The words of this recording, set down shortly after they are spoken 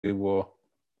We will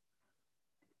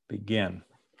begin.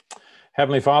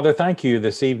 Heavenly Father, thank you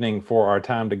this evening for our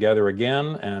time together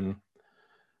again, and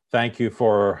thank you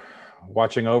for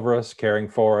watching over us, caring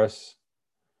for us.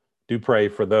 Do pray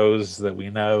for those that we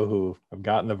know who have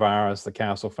gotten the virus, the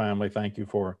Castle family. Thank you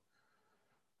for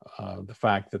the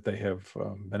fact that they have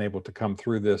been able to come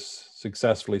through this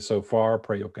successfully so far.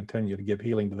 Pray you'll continue to give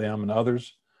healing to them and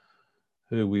others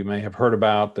who we may have heard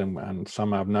about and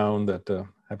some I've known that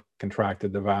have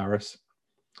contracted the virus.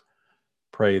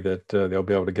 Pray that they'll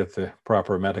be able to get the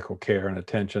proper medical care and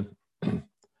attention.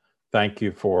 Thank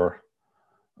you for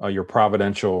your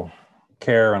providential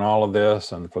care in all of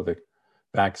this and for the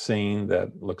vaccine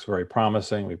that looks very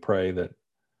promising. We pray that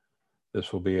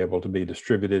this will be able to be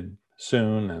distributed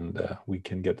soon and we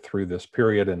can get through this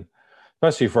period. And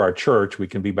especially for our church, we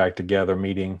can be back together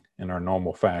meeting in our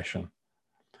normal fashion.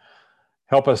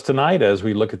 Help us tonight as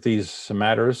we look at these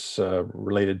matters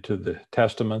related to the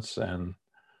Testaments and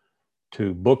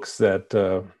to books that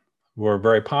were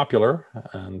very popular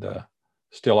and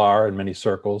still are in many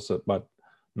circles, but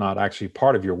not actually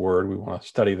part of your word. We want to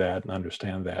study that and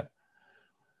understand that.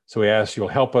 So we ask you'll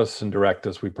help us and direct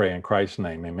us, we pray in Christ's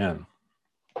name, amen.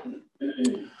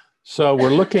 So we're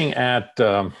looking at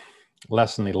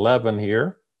lesson 11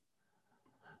 here,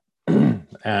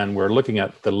 and we're looking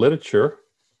at the literature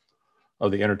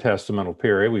of the intertestamental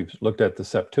period. We've looked at the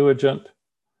Septuagint.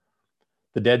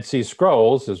 The Dead Sea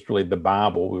Scrolls is really the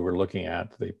Bible we were looking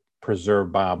at, the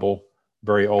preserved Bible,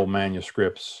 very old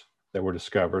manuscripts that were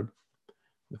discovered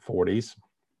in the 40s.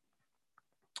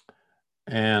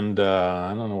 And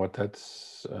I don't know what that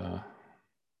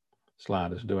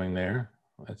slide is doing there.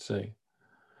 Let's see.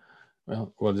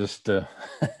 Well, we'll just, I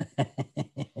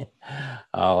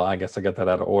guess I got that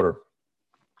out of order.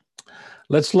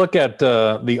 Let's look at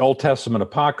the Old Testament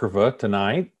Apocrypha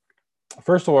tonight.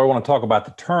 First of all, I want to talk about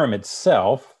the term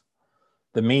itself,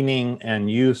 the meaning and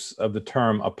use of the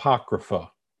term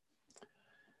Apocrypha.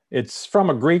 It's from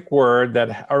a Greek word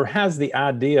that has the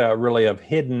idea really of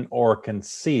hidden or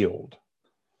concealed.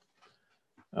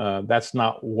 That's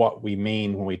not what we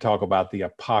mean when we talk about the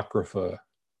Apocrypha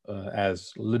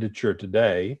as literature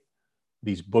today.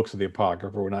 These books of the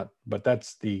Apocrypha, but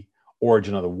that's the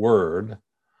origin of the word.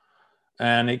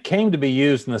 And it came to be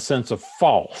used in the sense of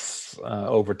false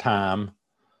over time,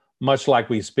 much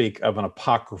like we speak of an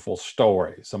apocryphal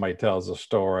story. Somebody tells a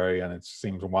story and it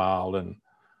seems wild and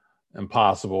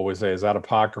impossible. We say, is that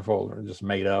apocryphal or just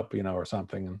made up, or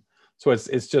something? And so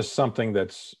it's just something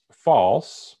that's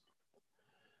false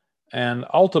and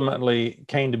ultimately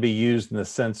came to be used in the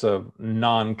sense of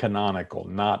non-canonical,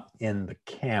 not in the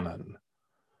canon.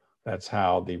 That's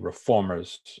how the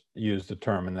reformers use the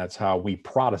term, and that's how we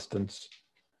Protestants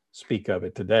speak of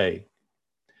it today.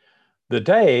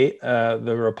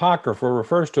 The Apocrypha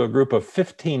refers to a group of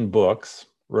 15 books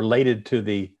related to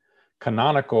the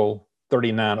canonical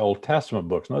 39 Old Testament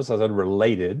books. Notice I said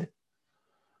related.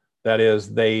 That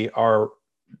is, they are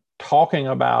talking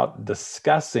about,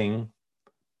 discussing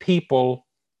people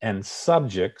and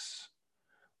subjects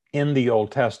in the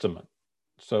Old Testament.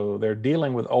 So they're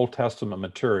dealing with Old Testament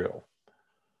material,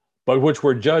 but which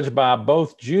were judged by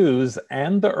both Jews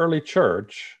and the early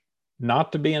church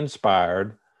not to be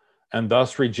inspired and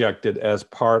thus rejected as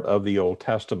part of the Old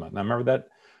Testament. Now remember that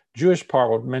Jewish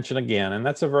part we'll mention again, and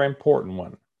that's a very important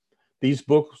one. These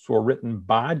books were written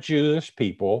by Jewish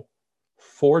people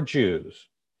for Jews,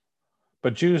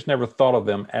 but Jews never thought of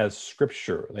them as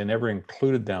scripture. They never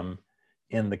included them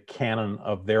in the canon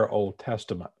of their Old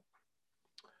Testament.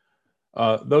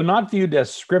 Though not viewed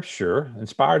as scripture,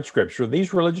 inspired scripture,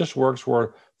 these religious works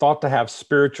were thought to have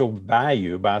spiritual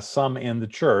value by some in the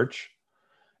church,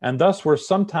 and thus were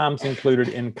sometimes included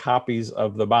in copies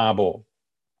of the Bible.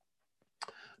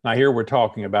 Now here we're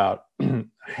talking about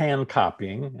hand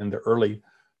copying in the early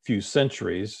few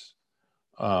centuries.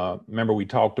 Remember we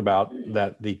talked about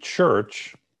that the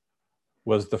church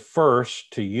was the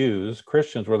first to use,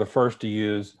 Christians were the first to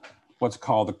use what's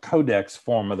called the codex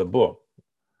form of the book.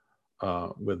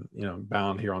 With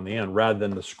bound here on the end rather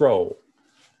than the scroll.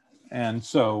 And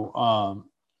so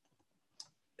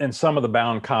in some of the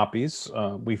bound copies,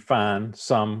 we find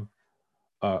some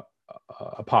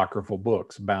apocryphal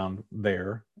books bound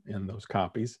there in those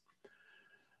copies.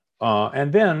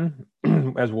 And then,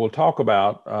 as we'll talk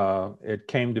about, it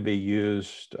came to be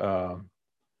used,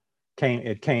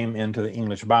 it came into the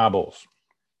English Bibles.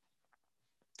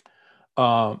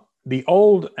 The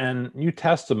Old and New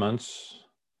Testaments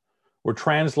were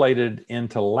translated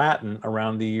into Latin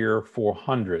around the year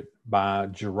 400 by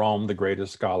Jerome, the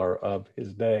greatest scholar of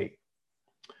his day.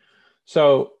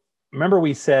 So remember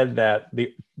we said that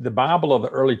the Bible of the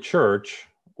early church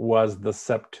was the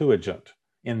Septuagint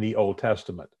in the Old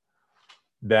Testament.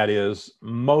 That is,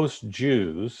 most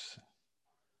Jews,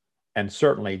 and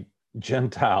certainly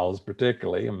Gentiles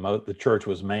particularly, the church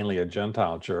was mainly a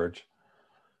Gentile church,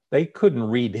 they couldn't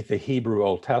read the Hebrew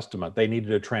Old Testament. They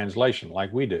needed a translation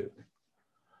like we do.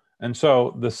 And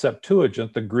so the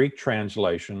Septuagint, the Greek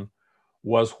translation,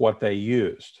 was what they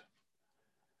used.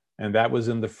 And that was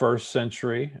in the 1st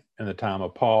century, in the time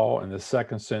of Paul, in the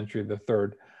 2nd century, the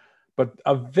 3rd. But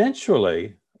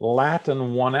eventually,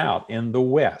 Latin won out in the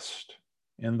West,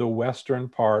 in the western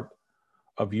part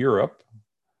of Europe,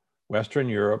 Western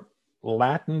Europe.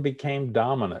 Latin became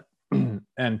dominant,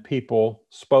 and people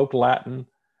spoke Latin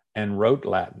and wrote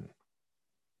Latin.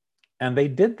 And they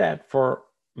did that for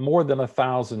more than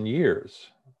 1,000 years.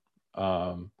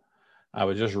 I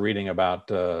was just reading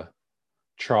about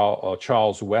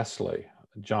Charles Wesley,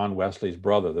 John Wesley's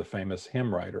brother, the famous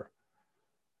hymn writer.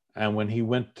 And when he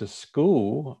went to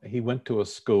school, he went to a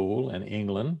school in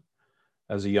England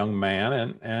as a young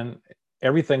man, and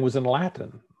everything was in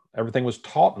Latin. Everything was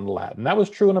taught in Latin. That was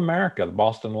true in America, the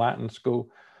Boston Latin School.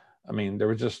 I mean, there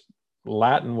was just,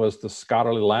 Latin was the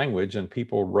scholarly language, and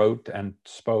people wrote and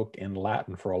spoke in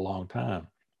Latin for a long time.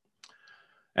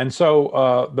 And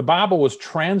so the Bible was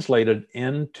translated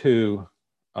into,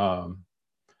 now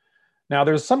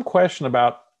there's some question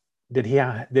about, did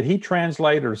he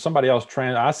translate or somebody else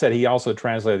I said he also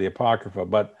translated the Apocrypha,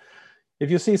 but if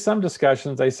you see some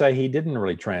discussions, they say he didn't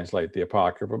really translate the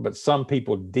Apocrypha, but some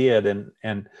people did.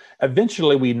 And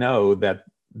eventually we know that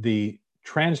the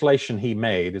translation he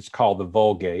made, it's called the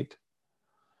Vulgate,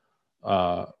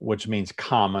 which means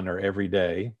common or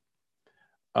everyday.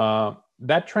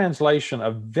 That translation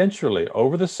eventually,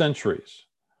 over the centuries,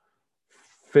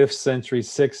 5th century,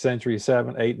 6th century,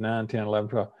 7th, 8th, 9th, 10th, 11th,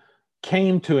 12th,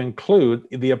 came to include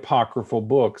the apocryphal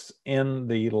books in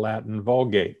the Latin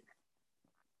Vulgate.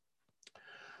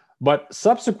 But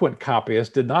subsequent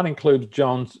copyists did not include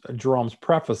Jerome's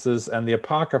prefaces, and the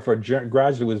Apocrypha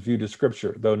gradually was viewed as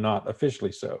scripture, though not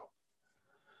officially so.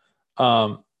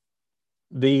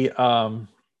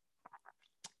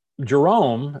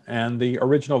 Jerome and the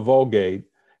original Vulgate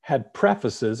had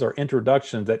prefaces or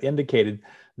introductions that indicated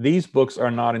these books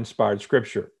are not inspired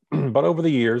scripture. But over the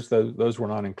years, those were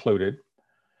not included.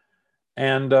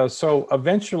 And so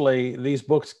eventually these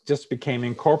books just became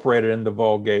incorporated in the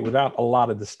Vulgate without a lot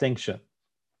of distinction.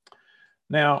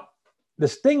 Now,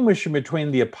 distinguishing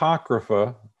between the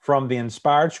Apocrypha from the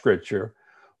inspired scripture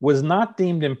was not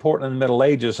deemed important in the Middle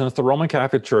Ages, since the Roman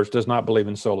Catholic Church does not believe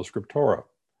in sola scriptura.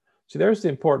 See, there's the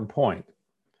important point.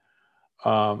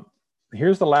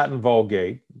 Here's the Latin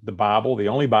Vulgate, the Bible, the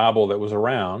only Bible that was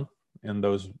around in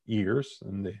those years,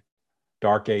 in the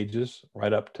Dark Ages,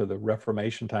 right up to the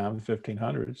Reformation time, the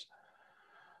 1500s.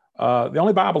 The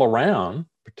only Bible around,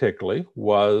 particularly,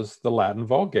 was the Latin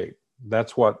Vulgate.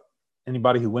 That's what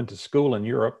anybody who went to school in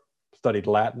Europe, studied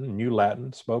Latin, knew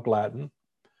Latin, spoke Latin,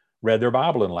 read their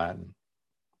Bible in Latin.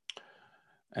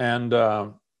 And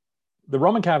the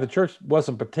Roman Catholic Church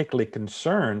wasn't particularly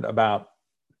concerned about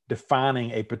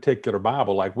defining a particular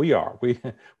Bible like we are. We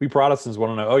Protestants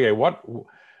want to know, okay, what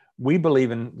we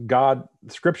believe in God,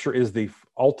 scripture is the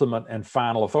ultimate and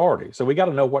final authority. So we got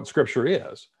to know what scripture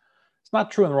is. It's not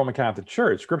true in the Roman Catholic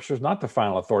Church. Scripture is not the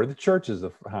final authority. The church is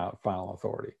the final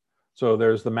authority. So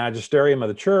there's the magisterium of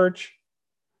the church.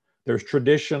 There's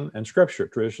tradition and scripture.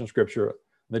 Tradition and scripture.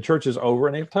 The church is over,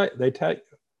 and they tell you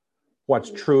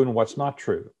what's true and what's not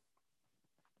true.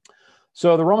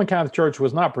 So the Roman Catholic Church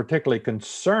was not particularly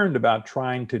concerned about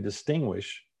trying to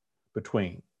distinguish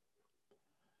between.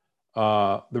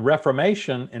 The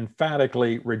Reformation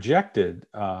emphatically rejected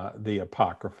the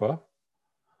Apocrypha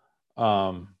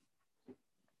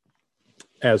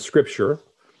as scripture,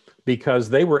 because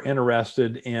they were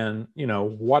interested in,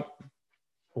 what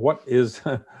is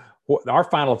our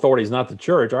final authority is not the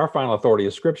church. Our final authority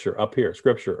is scripture up here,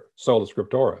 scripture, sola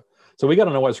scriptura. So we got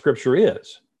to know what scripture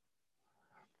is.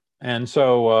 And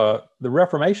so the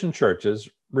Reformation churches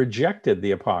rejected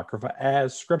the Apocrypha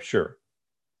as scripture.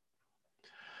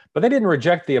 But they didn't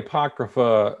reject the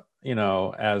Apocrypha,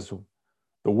 as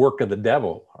the work of the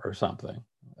devil or something.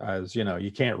 As,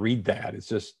 you can't read that. It's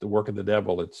just the work of the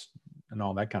devil. And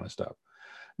all that kind of stuff.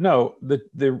 No,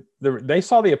 they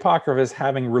saw the Apocrypha as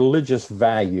having religious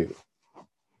value.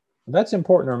 That's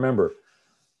important to remember.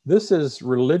 This is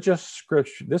religious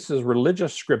scripture. This is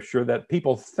religious scripture that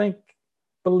people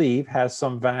believe has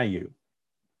some value.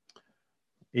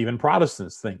 Even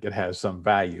Protestants think it has some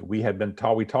value. We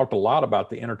talked a lot about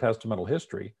the intertestamental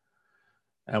history,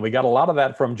 and we got a lot of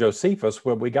that from Josephus,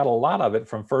 but we got a lot of it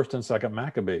from 1st and 2nd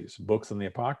Maccabees, books in the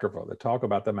Apocrypha that talk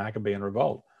about the Maccabean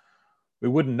revolt. We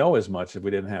wouldn't know as much if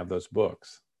we didn't have those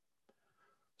books.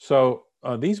 So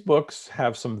these books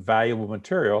have some valuable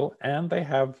material, and they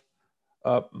have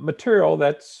material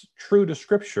that's true to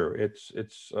Scripture.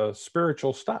 It's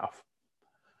spiritual stuff,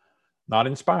 not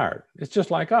inspired. It's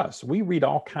just like us. We read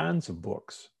all kinds of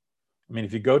books. I mean,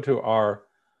 if you go to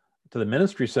the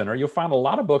ministry center, you'll find a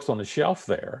lot of books on the shelf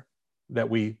there that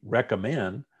we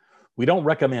recommend. We don't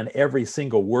recommend every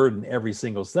single word and every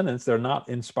single sentence. They're not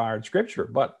inspired Scripture,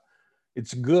 but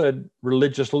it's good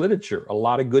religious literature. A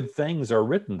lot of good things are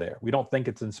written there. We don't think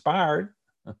it's inspired,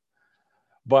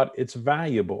 but it's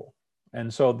valuable.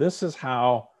 And so this is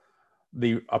how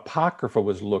the Apocrypha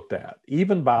was looked at,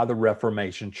 even by the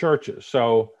Reformation churches.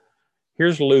 So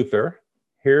here's Luther.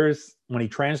 Here's when he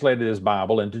translated his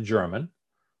Bible into German.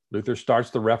 Luther starts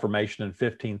the Reformation in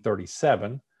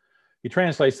 1537. He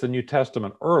translates the New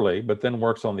Testament early, but then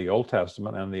works on the Old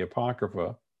Testament and the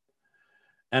Apocrypha.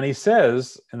 And he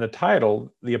says in the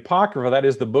title, the Apocrypha, that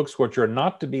is the books which are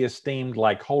not to be esteemed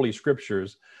like holy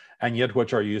scriptures, and yet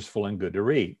which are useful and good to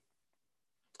read.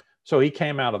 So he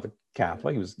came out of the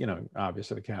Catholic, he was,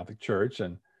 obviously the Catholic Church,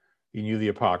 and he knew the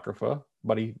Apocrypha,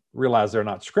 but he realized they're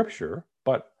not scripture,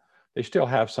 but they still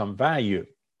have some value.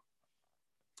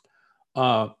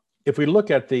 If we look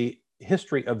at the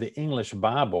history of the English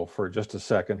Bible for just a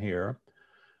second here,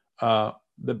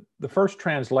 the first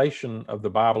translation of the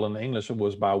Bible in English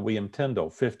was by William Tyndale,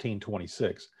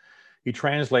 1526. He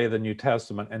translated the New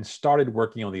Testament and started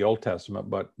working on the Old Testament,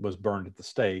 but was burned at the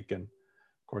stake and,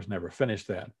 of course, never finished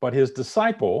that. But his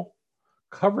disciple,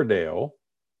 Coverdale,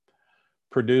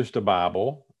 produced a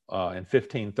Bible in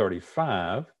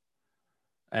 1535,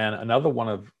 and another one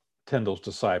of Tyndale's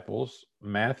disciples,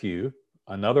 Matthew,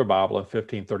 another Bible in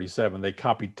 1537. They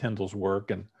copied Tyndale's work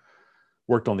and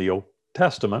worked on the Old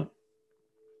Testament.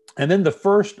 And then the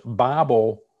first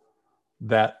Bible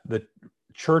that the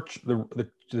church,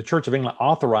 the Church of England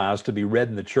authorized to be read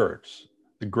in the church,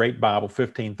 the Great Bible,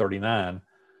 1539,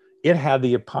 it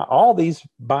had all these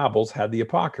Bibles had the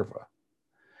Apocrypha.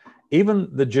 Even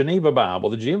the Geneva Bible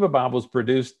was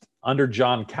produced under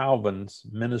John Calvin's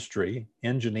ministry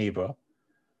in Geneva.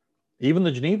 Even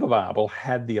the Geneva Bible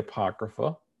had the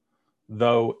Apocrypha,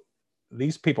 though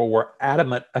these people were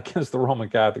adamant against the Roman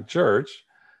Catholic Church,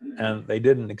 and they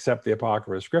didn't accept the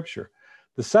Apocrypha as Scripture.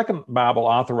 The second Bible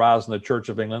authorized in the Church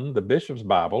of England, the Bishop's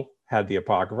Bible, had the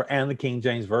Apocrypha, and the King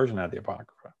James Version had the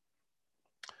Apocrypha.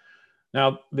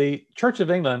 Now, the Church of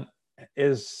England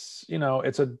is,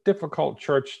 it's a difficult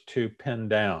church to pin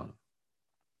down.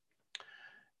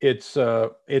 It's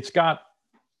got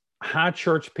high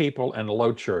church people and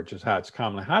low church is how it's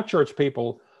common. High church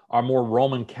people are more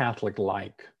Roman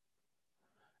Catholic-like,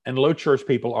 and low church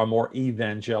people are more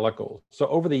evangelical. So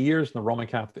over the years in the Roman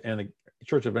Catholic and the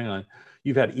Church of England,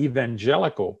 you've had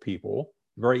evangelical people,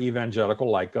 very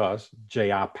evangelical like us,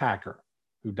 J.I. Packer,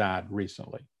 who died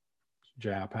recently.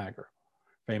 J.I. Packer,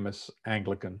 famous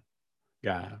Anglican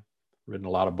guy, written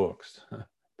a lot of books.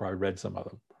 Probably read some of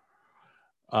them.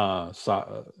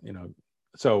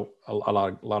 So a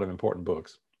lot of important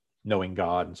books, Knowing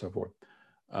God and so forth.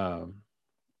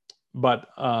 But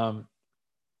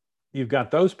you've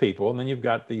got those people, and then you've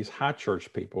got these high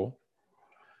church people.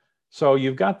 So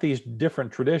you've got these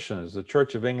different traditions. The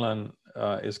Church of England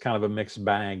is kind of a mixed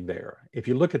bag there. If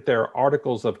you look at their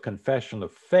articles of confession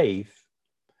of faith,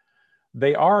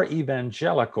 they are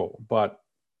evangelical, but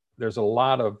there's a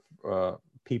lot of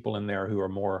people in there who are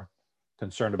more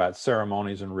concerned about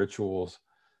ceremonies and rituals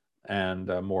and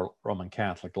more Roman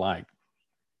Catholic-like.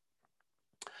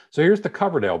 So here's the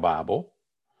Coverdale Bible.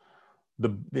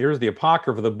 Here's the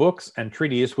Apocrypha, the books and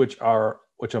treatises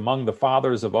which among the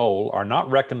fathers of old are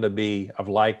not reckoned to be of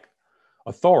like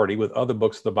authority with other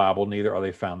books of the Bible, neither are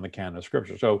they found in the canon of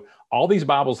Scripture. So all these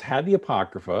Bibles had the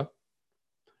Apocrypha.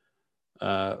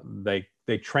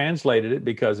 They translated it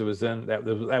because it was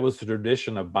that was the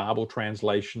tradition of Bible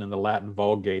translation in the Latin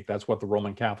Vulgate. That's what the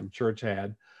Roman Catholic Church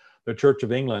had. The Church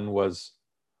of England was,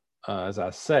 as I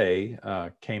say,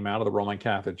 came out of the Roman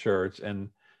Catholic Church and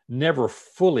never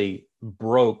fully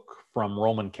broke from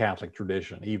Roman Catholic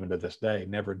tradition, even to this day,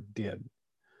 never did.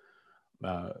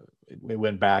 It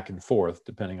went back and forth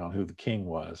depending on who the king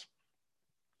was.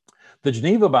 The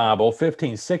Geneva Bible,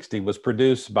 1560, was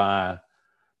produced by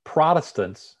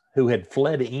Protestants who had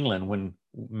fled to England when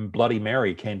Bloody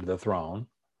Mary came to the throne.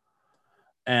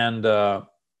 And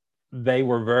they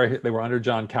were under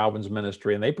John Calvin's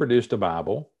ministry, and they produced a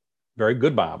Bible, very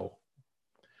good Bible.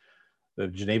 The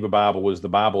Geneva Bible was the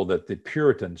Bible that the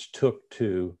Puritans took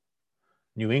to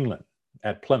New England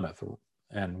at Plymouth.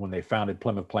 And when they founded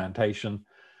Plymouth Plantation,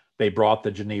 they brought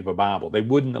the Geneva Bible. They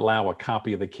wouldn't allow a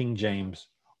copy of the King James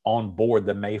on board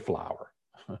the Mayflower.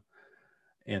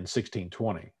 in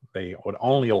 1620. They would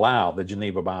only allow the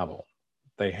Geneva Bible.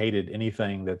 They hated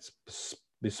anything that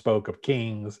bespoke of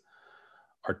kings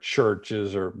or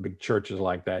churches or big churches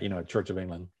like that, Church of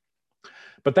England.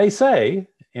 But they say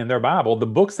in their Bible, the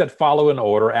books that follow in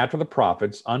order after the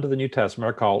prophets under the New Testament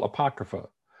are called Apocrypha.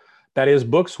 That is,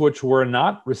 books which were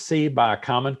not received by a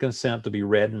common consent to be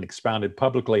read and expounded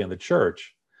publicly in the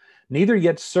church, neither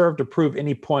yet served to prove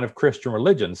any point of Christian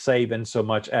religion, save in so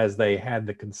much as they had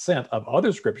the consent of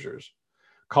other scriptures,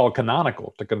 called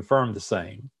canonical, to confirm the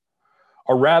same,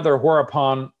 or rather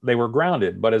whereupon they were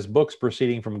grounded, but as books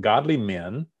proceeding from godly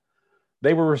men,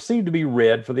 they were received to be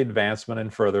read for the advancement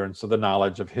and furtherance of the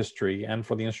knowledge of history and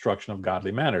for the instruction of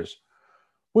godly manners,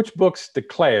 which books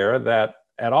declare that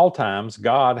at all times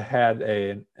God had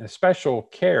a special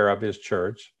care of his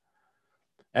church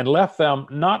and left them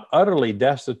not utterly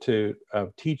destitute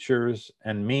of teachers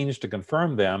and means to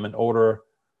confirm them in the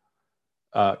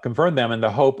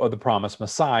hope of the promised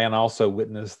Messiah, and also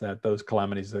witness that those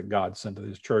calamities that God sent to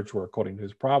his church were according to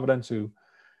his providence, who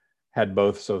had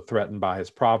both so threatened by his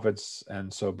prophets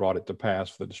and so brought it to pass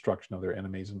for the destruction of their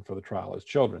enemies and for the trial of his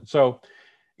children. So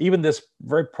even this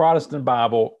very Protestant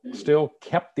Bible still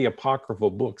kept the apocryphal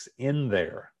books in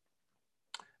there.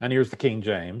 And here's the King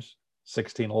James,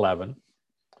 1611,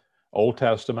 Old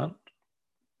Testament.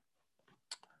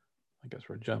 I guess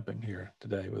we're jumping here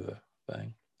today with a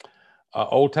thing.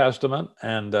 Old Testament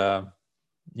and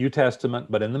New Testament,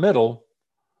 but in the middle,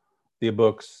 the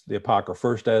books, the Apocrypha,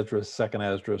 First Esdras, Second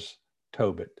Esdras,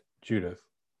 Tobit, Judith,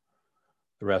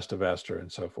 the rest of Esther,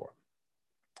 and so forth.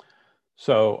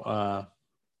 So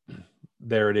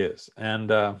there it is. And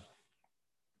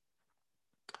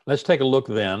let's take a look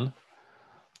then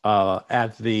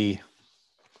at the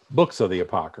books of the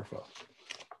Apocrypha.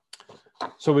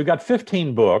 So we've got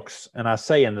 15 books, and I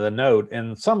say in the note,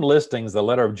 in some listings, the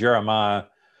letter of Jeremiah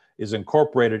is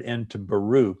incorporated into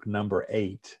Baruch, number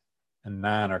 8, and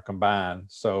 9 are combined.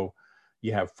 So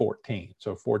you have 14.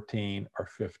 So 14 or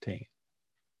 15.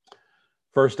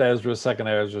 First Ezra, Second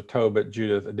Ezra, Tobit,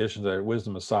 Judith, additions to the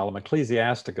Wisdom of Solomon,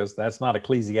 Ecclesiasticus, that's not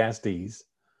Ecclesiastes,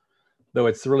 though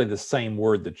it's really the same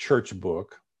word, the church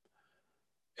book.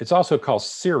 It's also called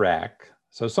Sirach.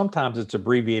 So sometimes it's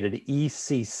abbreviated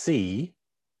ECC.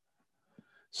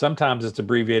 Sometimes it's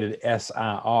abbreviated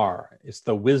SIR. It's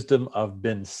the Wisdom of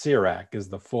Ben Sirach is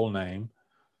the full name.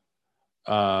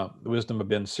 The Wisdom of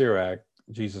Ben Sirach,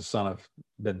 Jesus, son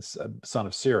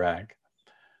of Sirach.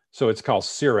 So it's called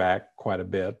Sirach quite a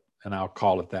bit, and I'll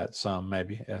call it that some,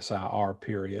 maybe SIR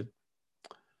period.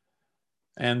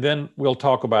 And then we'll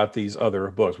talk about these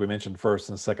other books. We mentioned First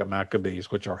and Second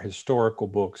Maccabees, which are historical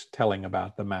books telling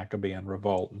about the Maccabean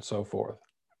revolt and so forth.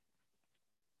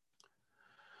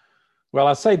 Well,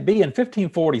 I say B, in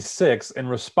 1546, in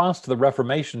response to the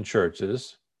Reformation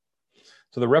churches,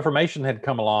 so the Reformation had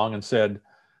come along and said,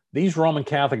 these Roman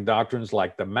Catholic doctrines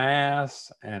like the Mass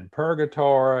and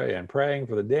purgatory and praying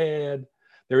for the dead,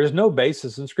 there is no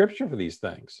basis in Scripture for these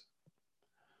things.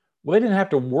 Well, they didn't have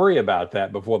to worry about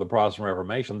that before the Protestant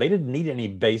Reformation. They didn't need any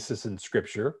basis in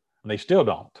Scripture, and they still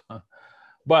don't.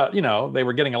 But, they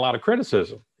were getting a lot of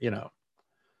criticism,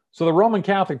 So the Roman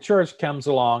Catholic Church comes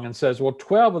along and says, well,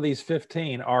 12 of these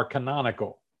 15 are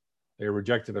canonical. They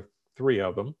rejected 3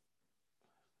 of them.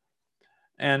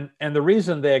 And the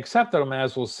reason they accepted them,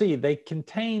 as we'll see, they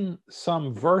contain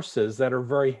some verses that are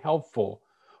very helpful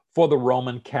for the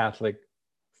Roman Catholic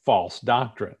false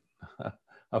doctrine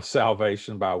of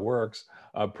salvation by works,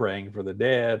 of praying for the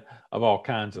dead, of all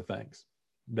kinds of things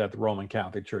that the Roman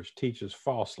Catholic Church teaches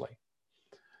falsely.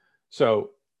 So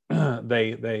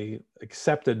they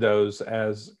accepted those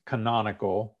as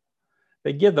canonical.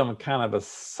 They give them kind of a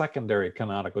secondary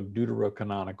canonical,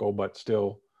 deuterocanonical, but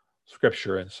still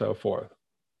Scripture and so forth.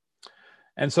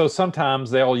 And so sometimes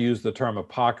they'll use the term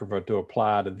Apocrypha to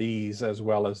apply to these, as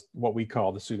well as what we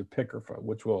call the Pseudepigrapha,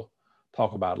 which we'll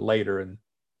talk about later and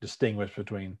distinguish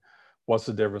between what's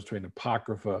the difference between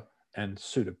Apocrypha and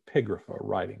Pseudepigrapha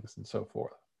writings and so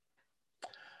forth.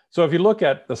 So if you look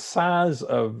at the size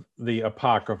of the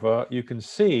Apocrypha, you can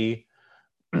see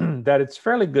that it's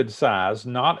fairly good size,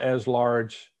 not as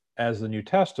large as the New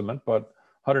Testament, but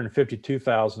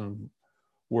 152,000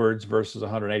 words versus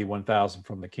 181,000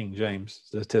 from the King James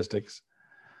statistics.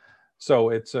 So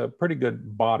it's a pretty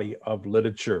good body of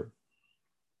literature.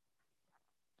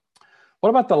 What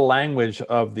about the language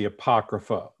of the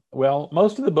Apocrypha? Well,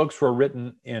 most of the books were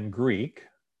written in Greek,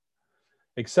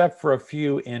 except for a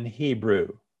few in Hebrew,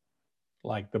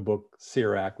 like the book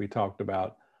Sirach we talked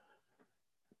about.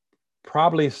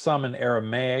 Probably some in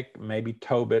Aramaic, maybe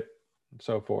Tobit, and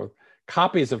so forth.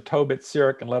 Copies of Tobit,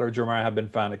 Sirach, and Letter of Jeremiah have been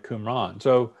found at Qumran.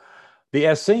 So The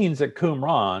Essenes at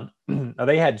Qumran,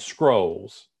 they had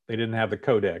scrolls. They didn't have the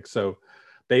codex. So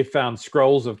they found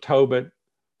scrolls of Tobit,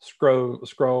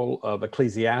 scroll of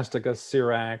Ecclesiasticus,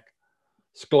 Sirach,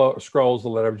 scrolls, the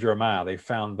letter of Jeremiah. They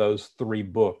found those 3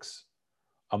 books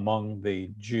among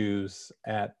the Jews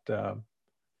at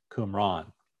Qumran.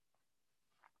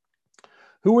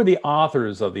 Who were the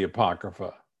authors of the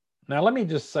Apocrypha? Now, let me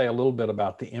just say a little bit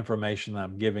about the information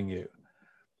I'm giving you.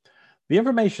 The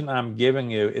information I'm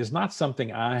giving you is not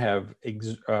something I have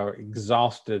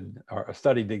exhausted or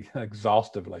studied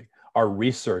exhaustively or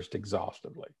researched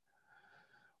exhaustively.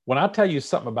 When I tell you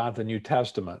something about the New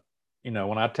Testament, you know,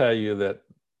 when I tell you that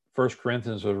 1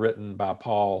 Corinthians was written by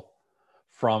Paul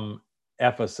from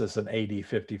Ephesus in AD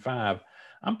 55,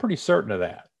 I'm pretty certain of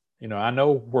that. You know, I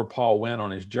know where Paul went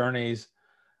on his journeys.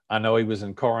 I know he was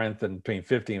in Corinth in between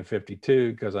 50 and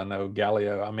 52 because I know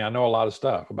Gallio. I mean, I know a lot of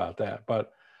stuff about that.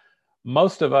 But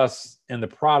most of us in the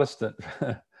Protestant,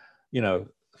 you know,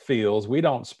 fields, we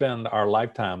don't spend our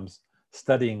lifetimes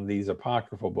studying these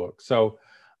apocryphal books. So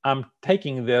I'm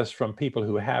taking this from people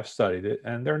who have studied it,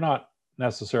 and they're not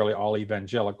necessarily all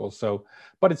evangelicals. So,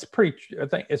 but it's pretty, I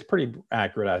think it's pretty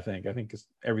accurate. I think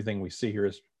everything we see here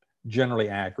is generally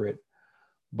accurate,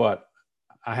 but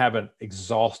I haven't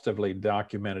exhaustively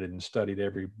documented and studied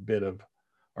every bit of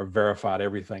or verified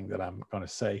everything that I'm going to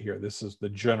say here. This is the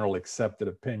general accepted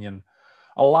opinion,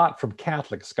 a lot from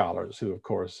Catholic scholars who, of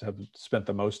course, have spent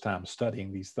the most time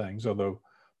studying these things, although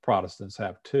Protestants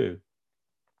have too.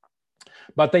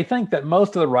 But they think that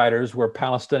most of the writers were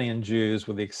Palestinian Jews,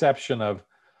 with the exception of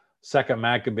Second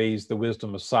Maccabees, the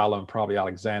Wisdom of Solomon, probably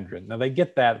Alexandrian. Now, they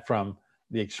get that from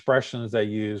the expressions they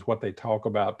use, what they talk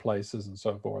about, places, and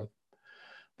so forth.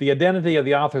 The identity of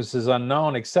the authors is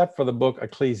unknown except for the book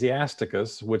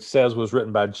Ecclesiasticus, which says was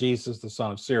written by Jesus, the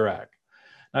son of Sirach.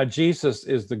 Now, Jesus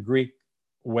is the Greek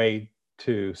way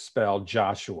to spell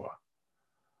Joshua.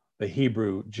 The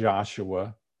Hebrew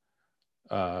Joshua,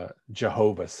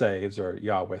 Jehovah saves, or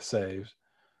Yahweh saves.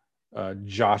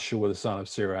 Joshua, the son of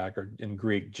Sirach, or in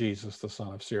Greek, Jesus, the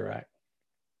son of Sirach.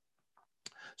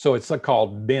 So it's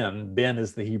called Ben. Ben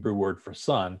is the Hebrew word for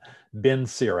son. Ben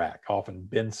Sirach, often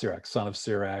Ben Sirach, son of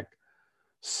Sirach.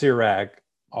 Sirach,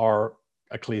 or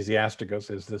Ecclesiasticus,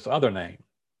 is this other name.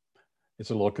 It's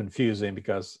a little confusing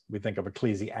because we think of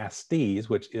Ecclesiastes,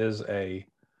 which is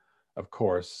of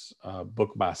course, a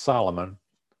book by Solomon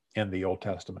in the Old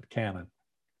Testament canon.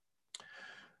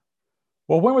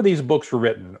 Well, when were these books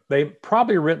written? They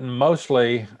probably written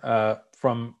mostly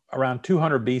from around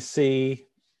 200 BC,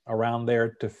 around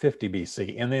there, to 50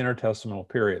 BC in the intertestamental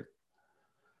period.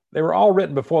 They were all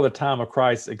written before the time of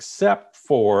Christ, except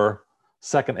for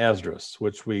Second Esdras,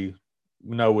 which we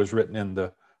know was written in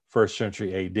the 1st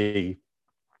century AD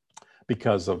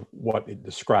because of what it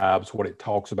describes, what it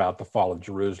talks about, the fall of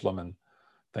Jerusalem and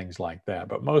things like that.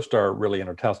 But most are really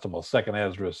intertestamental. Second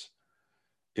Esdras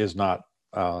is not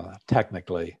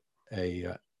technically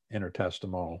a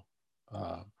intertestamental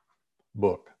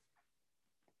book.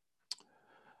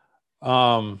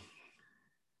 What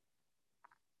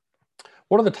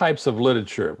are the types of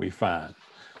literature we find?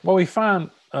 Well, we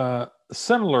find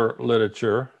similar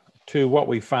literature to what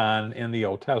we find in the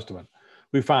Old Testament.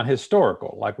 We find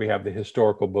historical, like we have the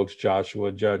historical books,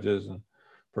 Joshua, Judges, and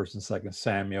 1st and 2nd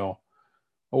Samuel.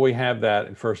 Well, we have that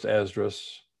in 1st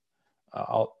Esdras.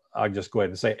 I'll just go ahead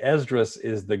and say Esdras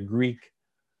is the Greek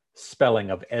spelling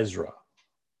of Ezra.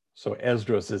 So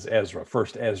Esdras is Ezra,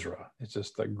 1st Ezra. It's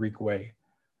just the Greek way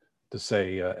to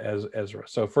say Ezra.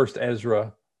 So 1st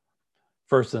Ezra,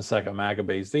 1st and 2nd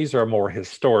Maccabees, these are more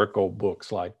historical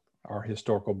books, like our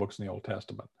historical books in the Old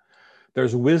Testament.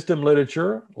 There's wisdom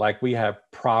literature, like we have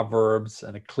Proverbs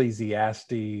and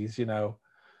Ecclesiastes, you know.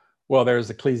 Well, there's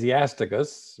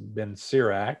Ecclesiasticus, Ben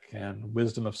Sirach, and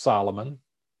Wisdom of Solomon.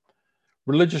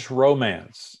 Religious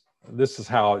romance. This is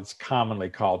how it's commonly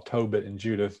called, Tobit and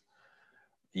Judith.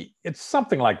 It's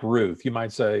something like Ruth. You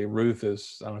might say Ruth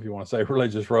is, I don't know if you want to say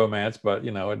religious romance, but,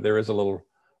 you know, there is a little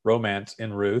romance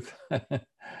in Ruth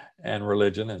and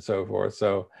religion and so forth.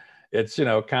 So it's, you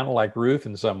know, kind of like Ruth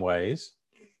in some ways.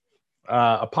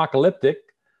 Apocalyptic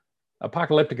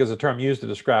is a term used to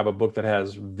describe a book that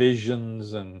has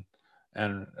visions and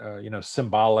you know,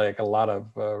 symbolic, a lot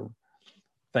of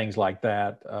things like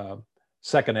that.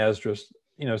 Second Esdras,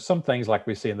 you know, some things like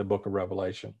we see in the book of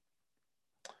Revelation.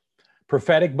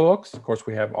 Prophetic books, of course,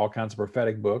 we have all kinds of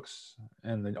prophetic books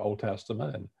in the Old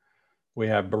Testament, and we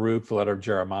have Baruch, the letter of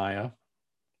Jeremiah.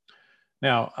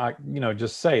 Now, I, you know,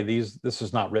 just say this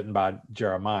is not written by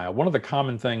Jeremiah. One of the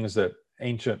common things that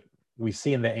we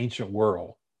see in the ancient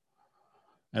world,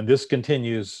 and this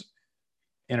continues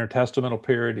intertestamental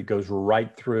period, it goes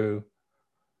right through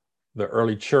the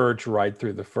early church right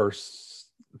through the first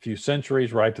few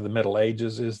centuries, right to the Middle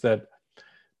Ages, is that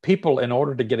people, in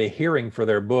order to get a hearing for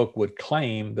their book, would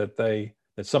claim that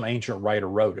some ancient writer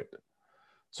wrote it.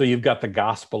 So you've got the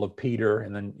Gospel of Peter,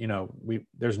 and then,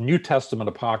 there's New Testament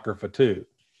Apocrypha too.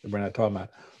 We're not talking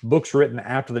about books written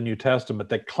after the New Testament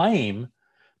that claim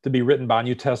to be written by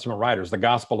New Testament writers. The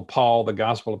Gospel of Paul, the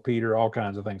Gospel of Peter, all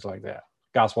kinds of things like that.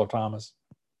 Gospel of Thomas.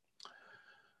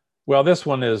 Well, this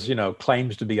one is,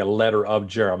 claims to be a letter of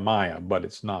Jeremiah, but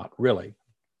it's not really.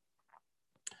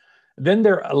 Then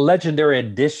there are legendary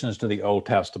additions to the Old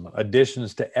Testament,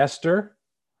 additions to Esther,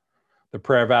 the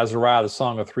Prayer of Azariah, the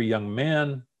Song of Three Young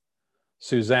Men,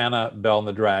 Susanna, Bel and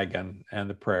the Dragon, and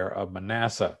the Prayer of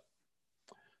Manasseh.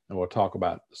 And we'll talk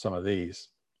about some of these.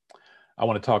 I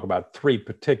want to talk about three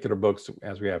particular books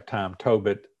as we have time: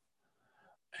 Tobit,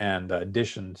 and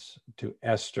additions to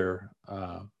Esther,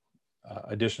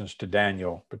 additions to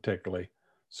Daniel, particularly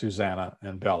Susanna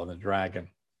and Bel and the Dragon.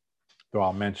 Though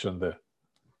I'll mention the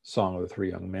Song of the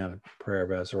Three Young Men, Prayer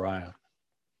of Azariah.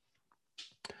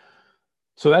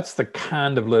 So that's the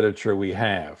kind of literature we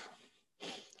have.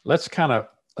 Let's kind of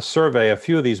survey a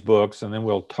few of these books, and then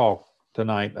we'll talk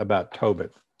tonight about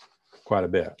Tobit quite a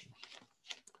bit.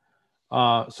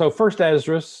 So first,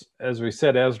 Esdras. As we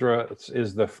said, Ezra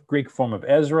is the Greek form of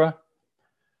Ezra,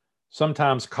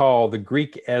 sometimes called the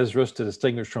Greek Esdras to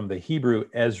distinguish from the Hebrew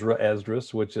Ezra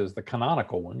Esdras, which is the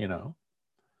canonical one,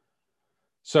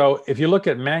 So if you look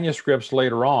at manuscripts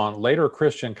later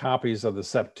Christian copies of the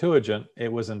Septuagint,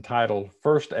 it was entitled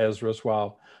First Esdras,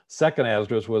 while Second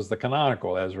Esdras was the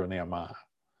canonical Ezra Nehemiah.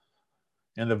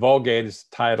 And the Vulgate is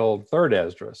titled Third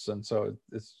Esdras, and so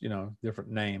it's, different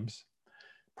names.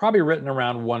 Probably written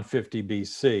around 150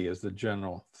 BC is the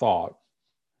general thought.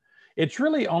 It's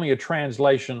really only a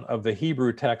translation of the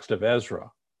Hebrew text of Ezra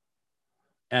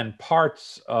and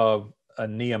parts of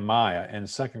Nehemiah and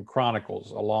Second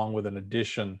Chronicles, along with an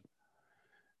addition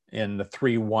in the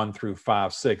 3:1 through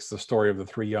 5:6, the story of the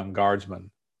three young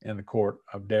guardsmen in the court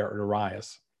of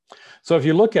Darius. So if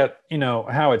you look at,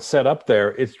 how it's set up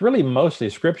there, it's really mostly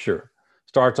scripture.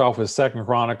 Starts off with Second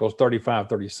Chronicles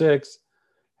 35-36,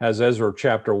 has Ezra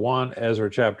chapter 1, Ezra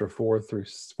chapter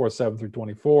 4:7 through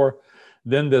 24.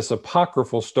 Then this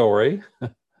apocryphal story,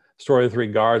 story of the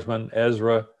three guardsmen,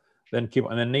 Ezra, and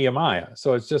then Nehemiah.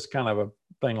 So it's just kind of a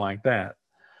thing like that.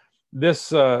 This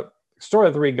story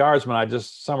of the three guardsmen, I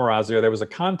just summarized there. There was a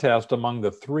contest among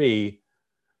the three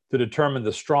to determine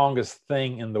the strongest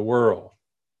thing in the world.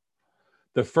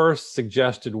 The first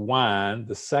suggested wine,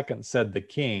 the second said the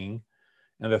king,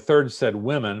 and the third said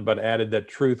women, but added that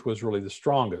truth was really the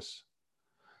strongest.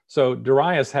 So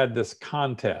Darius had this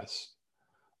contest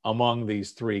among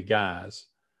these three guys,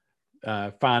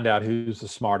 find out who's the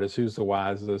smartest, who's the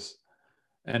wisest.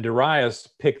 And Darius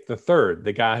picked the third,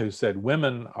 the guy who said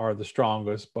women are the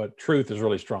strongest, but truth is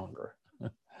really stronger.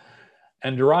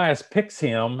 And Darius picks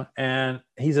him, and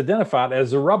he's identified as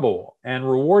Zerubbabel and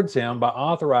rewards him by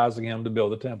authorizing him to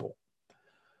build the temple.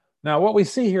 Now, what we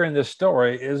see here in this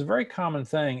story is a very common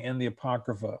thing in the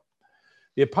Apocrypha.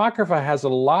 The Apocrypha has a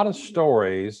lot of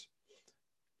stories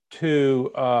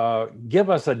to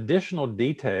give us additional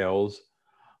details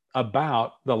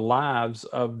about the lives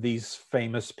of these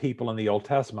famous people in the Old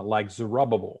Testament, like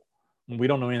Zerubbabel. We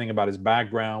don't know anything about his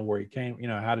background, where he came,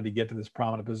 how did he get to this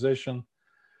prominent position?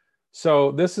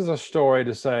 So this is a story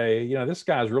to say, this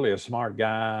guy's really a smart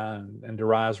guy, and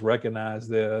Darius recognized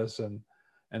this,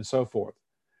 and so forth.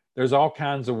 There's all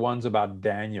kinds of ones about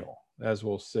Daniel, as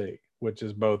we'll see, which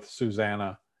is both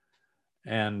Susanna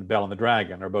and Bel and the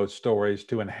Dragon are both stories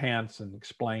to enhance and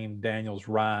explain Daniel's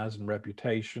rise and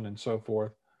reputation and so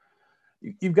forth.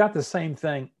 You've got the same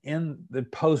thing in the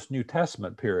post-New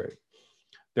Testament period.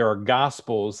 There are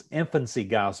gospels, infancy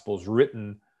gospels,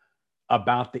 written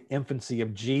about the infancy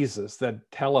of Jesus that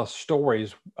tell us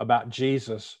stories about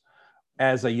Jesus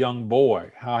as a young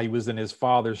boy, how he was in his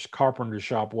father's carpenter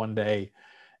shop one day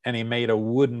and he made a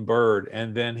wooden bird,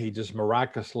 and then he just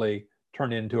miraculously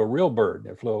turned into a real bird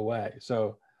that flew away.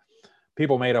 So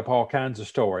people made up all kinds of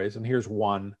stories, and here's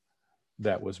one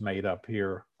that was made up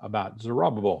here about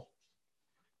Zerubbabel.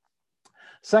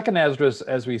 Second Esdras,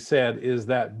 as we said, is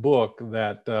that book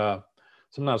that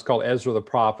sometimes called Ezra the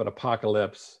Prophet,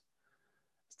 Apocalypse.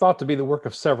 It's thought to be the work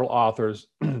of several authors.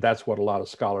 That's what a lot of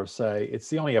scholars say. It's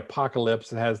the only apocalypse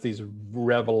that has these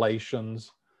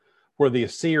revelations where the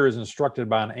seer is instructed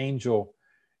by an angel,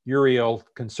 Uriel,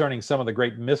 concerning some of the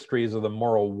great mysteries of the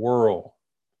moral world.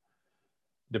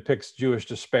 Depicts Jewish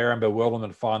despair and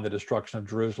bewilderment following the destruction of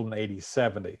Jerusalem in AD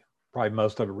 70. Probably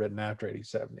most of it written after AD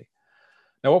 70.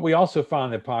 Now, what we also find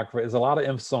in the Apocrypha is a lot of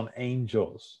emphasis on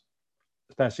angels.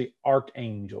 especially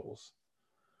archangels.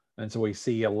 And so we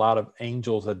see a lot of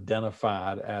angels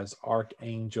identified as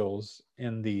archangels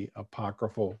in the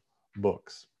apocryphal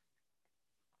books.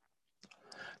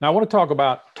 Now, I want to talk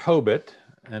about Tobit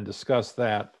and discuss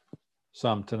that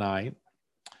some tonight.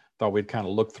 Thought we'd kind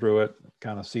of look through it,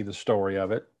 kind of see the story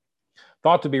of it.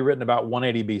 Thought to be written about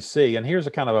 180 BC. And here's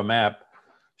a kind of a map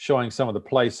showing some of the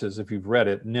places, if you've read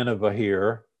it, Nineveh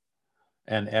here,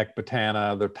 and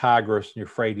Ecbatana, the Tigris and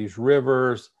Euphrates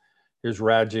rivers. Here's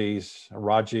Rages,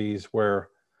 where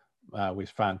we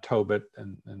find Tobit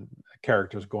and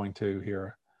characters going to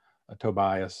here,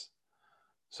 Tobias.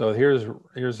 So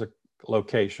here's a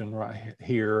location right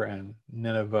here, and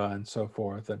Nineveh and so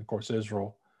forth, and of course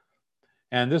Israel.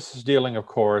 And this is dealing, of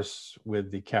course,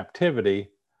 with the captivity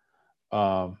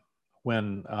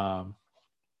when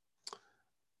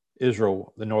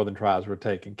Israel, the northern tribes, were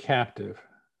taken captive.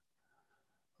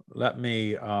 Let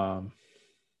me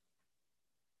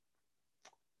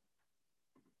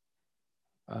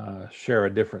share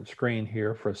a different screen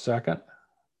here for a second.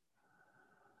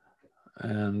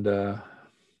 And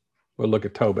we'll look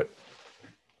at Tobit.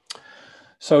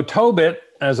 So Tobit,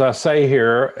 as I say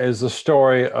here, is the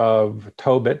story of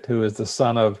Tobit, who is the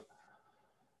son of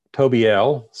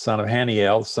Tobiel, son of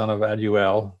Haniel, son of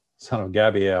Aduel, son of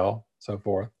Gabiel, so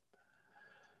forth.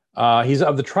 He's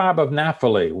of the tribe of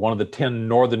Naphtali, one of the 10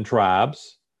 northern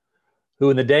tribes, who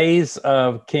in the days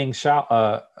of King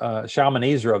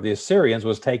Shalmaneser of the Assyrians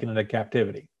was taken into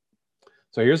captivity.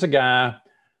 So here's a guy,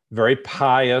 very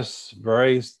pious,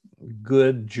 very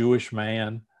good Jewish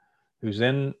man,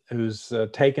 who's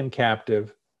taken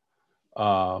captive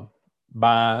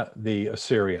by the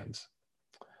Assyrians.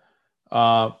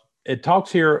 It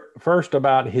talks here first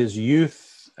about his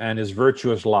youth and his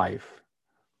virtuous life.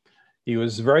 He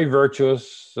was very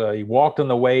virtuous. He walked in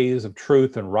the ways of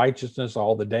truth and righteousness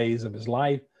all the days of his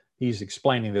life. He's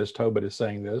explaining this. Tobit is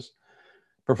saying this.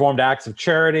 Performed acts of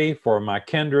charity for my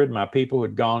kindred, my people who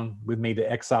had gone with me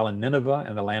to exile in Nineveh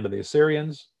and the land of the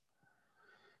Assyrians.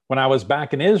 When I was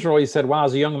back in Israel, he said, while I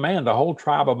was a young man, the whole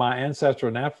tribe of my ancestor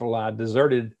Naphtali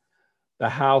deserted the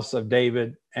house of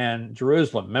David and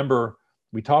Jerusalem. Remember,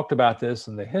 we talked about this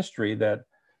in the history that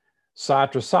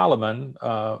after Solomon,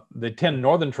 the 10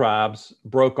 northern tribes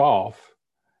broke off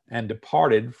and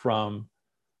departed from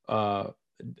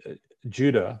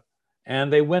Judah,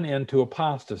 and they went into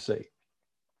apostasy.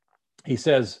 He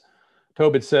says,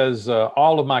 Tobit says,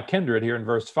 all of my kindred here in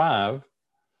verse 5,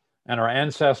 and our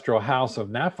ancestral house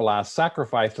of Naphtali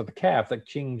sacrificed to the calf that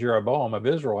King Jeroboam of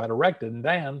Israel had erected in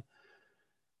Dan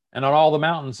and on all the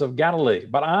mountains of Galilee.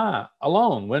 But I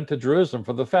alone went to Jerusalem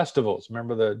for the festivals.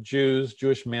 Remember, the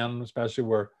Jewish men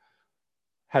especially,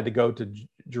 had to go to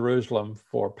Jerusalem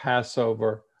for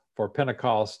Passover, for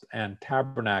Pentecost, and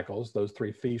Tabernacles. Those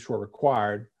 3 feasts were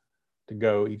required to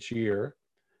go each year,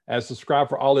 as prescribed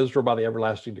for all Israel by the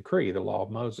everlasting decree, the law of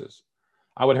Moses.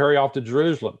 I would hurry off to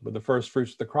Jerusalem with the first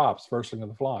fruits of the crops, firstling of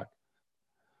the flock,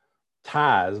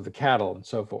 tithes of the cattle, and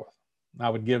so forth. I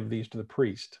would give these to the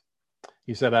priest.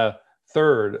 He said a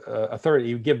third,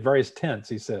 he would give various tenths,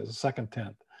 he says, a second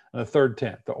tenth, and a third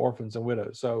tenth, the orphans and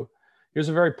widows. So here's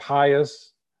a very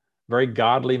pious, very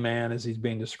godly man, as he's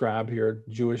being described here,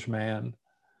 Jewish man.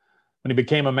 When he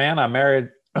became a man, I married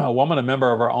a woman, a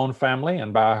member of our own family,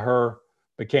 and by her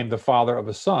became the father of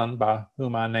a son, by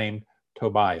whom I named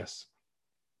Tobias.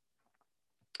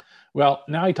 Well,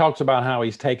 now he talks about how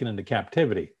he's taken into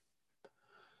captivity.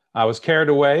 I was carried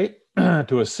away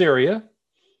to Assyria,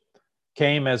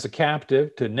 came as a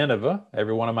captive to Nineveh.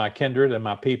 Every one of my kindred and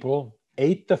my people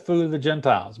ate the food of the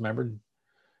Gentiles. Remember,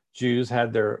 Jews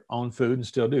had their own food and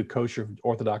still do. Kosher,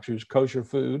 Orthodox Jews, kosher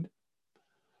food.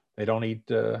 They don't eat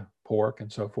pork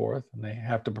and so forth, and they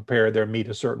have to prepare their meat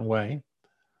a certain way.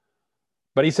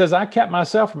 But he says, I kept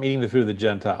myself from eating the food of the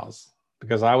Gentiles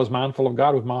because I was mindful of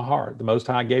God with my heart. The Most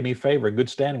High gave me favor, good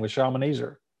standing with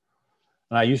Shalmaneser.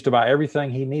 And I used to buy everything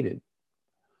he needed.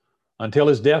 Until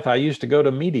his death, I used to go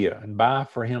to Media and buy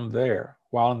for him there.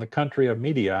 While in the country of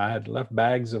Media, I had left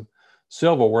bags of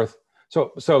silver worth.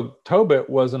 So Tobit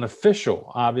was an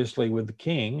official, obviously, with the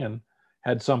king and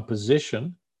had some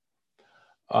position,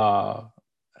 buying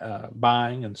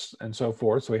and so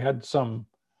forth. So he had some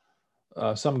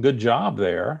good job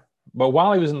there. But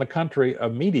while he was in the country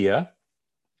of Media,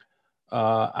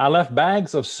 I left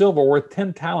bags of silver worth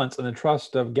 10 talents in the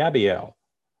trust of Gabiel,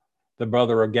 the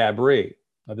brother of Gabri.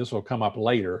 Now, this will come up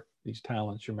later, these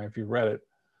talents, you may, if you've read it.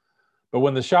 But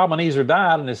when the Shalmaneser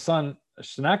died and his son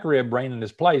Sennacherib reigned in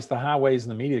his place, the highways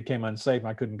and the Media became unsafe and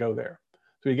I couldn't go there.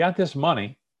 So he got this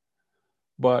money,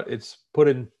 but it's put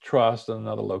in trust in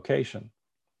another location.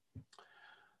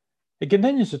 It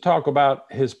continues to talk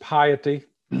about his piety,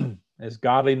 his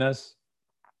godliness,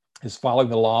 his following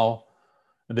the law.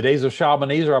 In the days of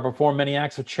Shalmaneser, I performed many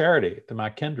acts of charity to my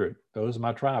kindred, those of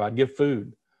my tribe. I'd give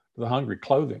food to the hungry,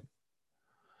 clothing.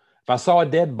 If I saw a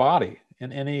dead body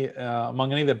in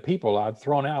among any of the people I'd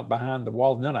thrown out behind the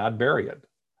wall of Nineveh, I'd bury it.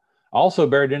 I also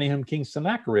buried any whom King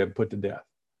Sennacherib put to death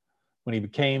when he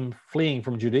became fleeing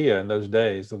from Judea in those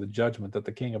days of the judgment that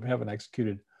the King of heaven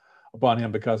executed upon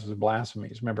him because of his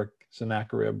blasphemies. Remember,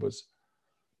 Sennacherib was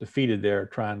defeated there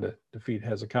trying to defeat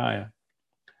Hezekiah.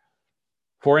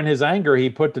 For in his anger, he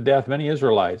put to death many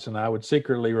Israelites, and I would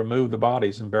secretly remove the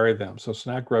bodies and bury them. So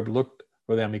Sennacherib looked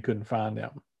for them, he couldn't find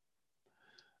them.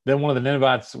 Then one of the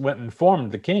Ninevites went and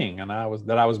informed the king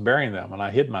that I was burying them, and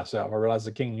I hid myself. I realized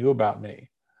the king knew about me.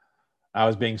 I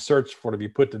was being searched for to be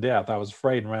put to death. I was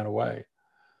afraid and ran away.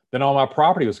 Then all my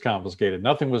property was confiscated.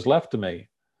 Nothing was left to me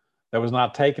that was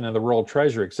not taken in the royal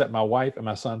treasury except my wife and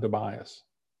my son Tobias.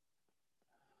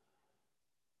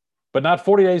 But not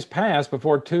 40 days passed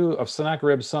before two of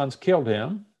Sennacherib's sons killed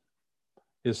him.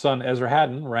 His son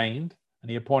Esarhaddon reigned,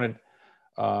 and he appointed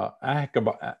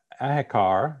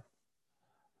Ahikar,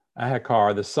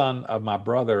 the son of my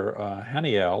brother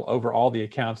Haniel, over all the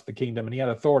accounts of the kingdom, and he had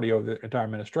authority over the entire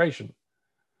administration.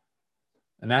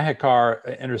 And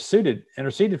Ahikar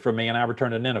interceded for me, and I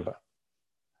returned to Nineveh.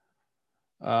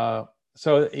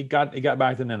 So he got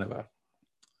back to Nineveh.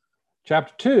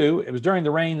 Chapter 2, it was during the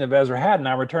reign of Esarhaddon,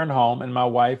 I returned home, and my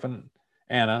wife and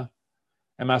Anna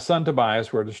and my son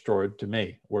Tobias were restored to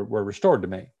me.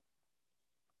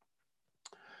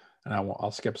 And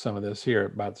I'll skip some of this here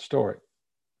about the story.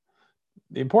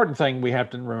 The important thing we have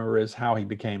to remember is how he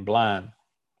became blind.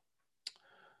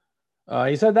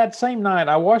 He said, that same night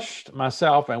I washed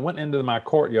myself and went into my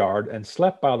courtyard and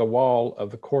slept by the wall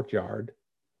of the courtyard.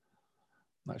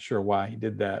 Not sure why he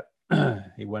did that.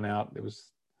 He went out. He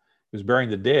was burying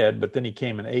the dead, but then he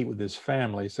came and ate with his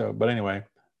family. But anyway,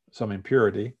 some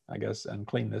impurity, I guess,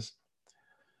 uncleanness.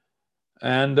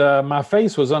 And my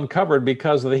face was uncovered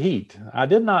because of the heat. I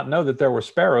did not know that there were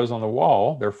sparrows on the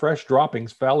wall. Their fresh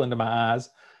droppings fell into my eyes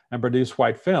and produced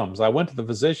white films. I went to the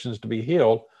physicians to be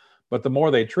healed, but the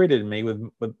more they treated me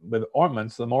with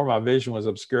ointments, the more my vision was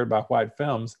obscured by white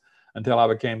films until I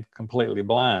became completely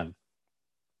blind.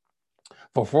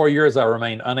 For 4 years, I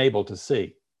remained unable to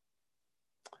see.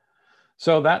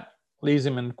 So that leaves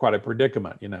him in quite a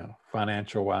predicament,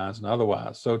 financial wise and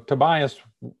otherwise. So Tobias'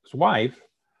 wife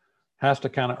has to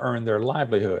kind of earn their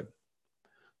livelihood.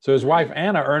 So his wife,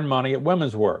 Anna, earned money at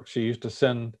women's work. She used to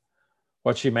send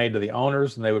what she made to the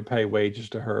owners, and they would pay wages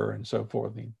to her and so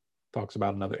forth. He talks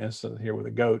about another incident here with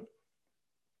a goat.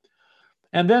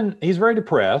 And then he's very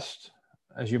depressed,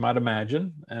 as you might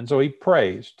imagine. And so he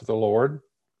prays to the Lord,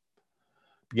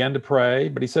 began to pray,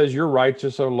 but he says, you're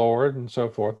righteous, O Lord, and so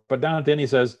forth. But down at the end, he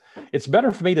says, it's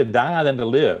better for me to die than to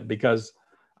live, because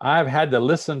I've had to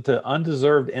listen to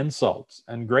undeserved insults,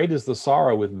 and great is the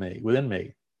sorrow within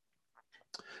me.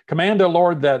 Command, O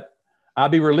Lord, that I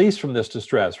be released from this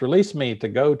distress. Release me to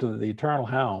go to the eternal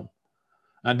home.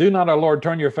 And do not, O Lord,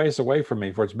 turn your face away from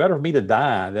me, for it's better for me to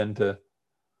die than to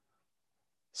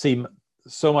see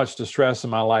so much distress in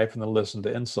my life and to listen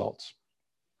to insults.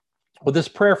 Well, this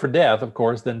prayer for death, of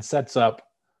course, then sets up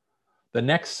the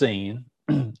next scene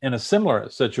in a similar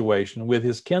situation with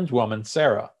his kinswoman,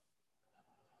 Sarah,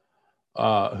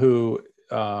 who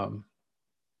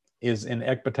is in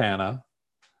Ecbatana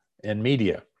in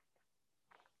Media.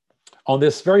 On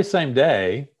this very same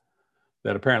day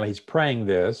that apparently he's praying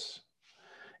this,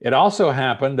 it also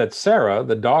happened that Sarah,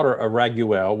 the daughter of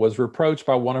Raguel, was reproached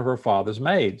by one of her father's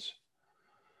maids,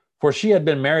 for she had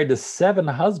been married to 7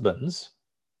 husbands,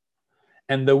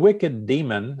 and the wicked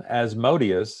demon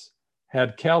Asmodeus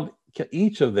had killed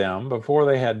each of them before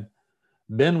they had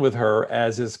been with her,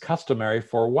 as is customary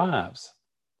for wives.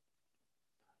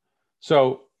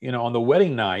 So, on the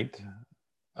wedding night,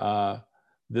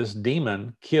 this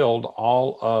demon killed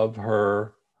all of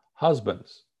her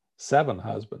husbands, 7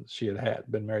 husbands she had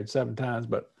been married 7 times,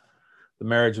 but the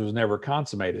marriage was never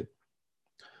consummated.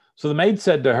 So the maid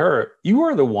said to her, you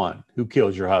are the one who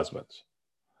kills your husbands.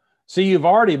 See, you've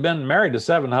already been married to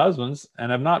 7 husbands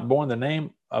and have not borne the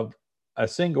name of a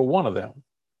single one of them.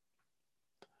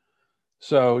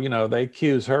 So, they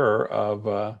accuse her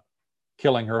of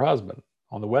killing her husband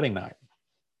on the wedding night.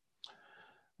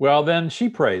 Well, then she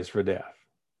prays for death.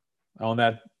 On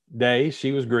that day,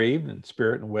 she was grieved in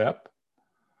spirit and wept.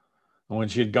 And when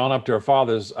she had gone up to her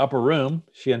father's upper room,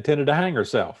 she intended to hang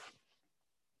herself.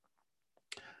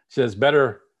 She says,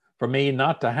 better for me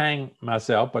not to hang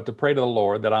myself, but to pray to the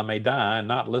Lord that I may die and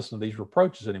not listen to these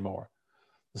reproaches anymore.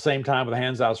 At the same time, with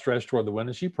hands outstretched toward the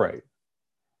window, she prayed.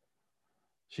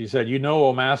 She said, "You know,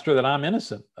 O master, that I'm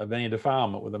innocent of any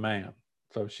defilement with a man."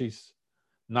 So she's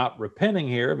not repenting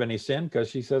here of any sin, because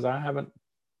she says, I haven't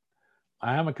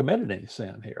committed any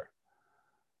sin here.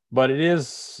 But it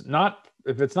is not,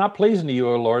 if it's not pleasing to you,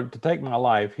 O Lord, to take my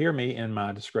life, hear me in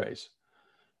my disgrace.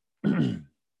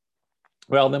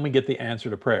 Well, then we get the answer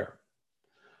to prayer.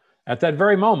 At that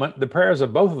very moment, the prayers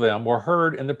of both of them were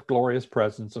heard in the glorious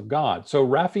presence of God. So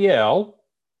Raphael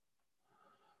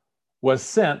was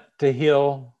sent to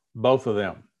heal both of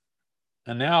them.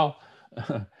 And now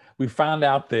we found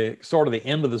out the sort of the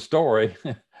end of the story.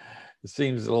 It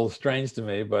seems a little strange to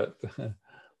me, but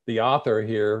the author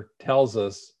here tells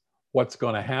us what's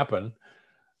going to happen,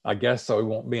 I guess, so we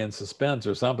won't be in suspense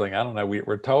or something. I don't know.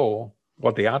 We're told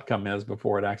what the outcome is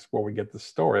before we get the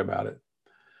story about it.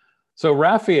 So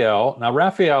Raphael,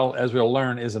 as we'll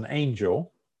learn, is an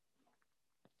angel.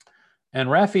 And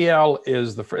Raphael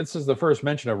this is the first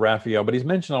mention of Raphael, but he's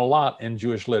mentioned a lot in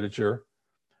Jewish literature.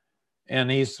 And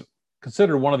he's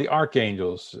considered one of the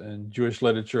archangels. In Jewish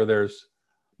literature, there's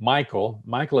Michael.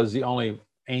 Michael is the only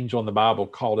angel in the Bible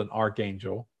called an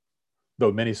archangel,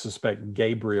 though many suspect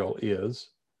Gabriel is.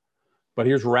 But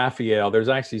here's Raphael. There's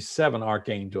actually 7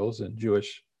 archangels in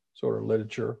Jewish sort of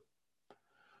literature.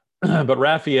 But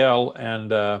Raphael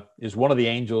is one of the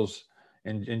angels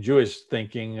in Jewish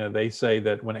thinking. They say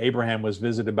that when Abraham was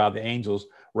visited by the angels,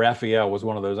 Raphael was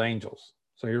one of those angels.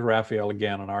 So here's Raphael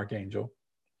again, an archangel.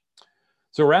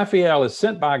 So Raphael is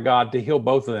sent by God to heal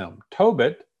both of them.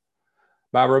 Tobit,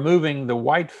 by removing the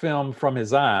white film from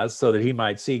his eyes so that he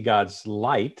might see God's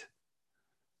light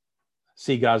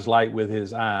with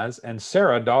his eyes, and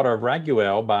Sarah, daughter of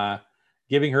Raguel, by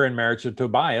giving her in marriage to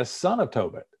Tobias, son of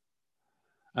Tobit,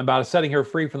 and by setting her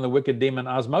free from the wicked demon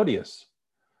Asmodeus.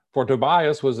 For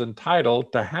Tobias was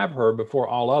entitled to have her before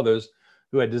all others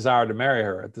who had desired to marry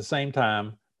her. At the same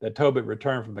time that Tobit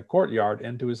returned from the courtyard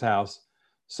into his house,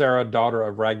 Sarah, daughter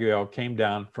of Raguel, came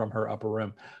down from her upper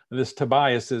room. And this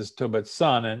Tobias is Tobit's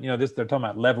son. And, they're talking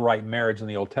about Levirate marriage in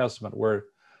the Old Testament, where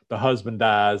the husband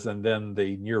dies and then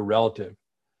the near relative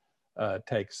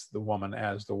takes the woman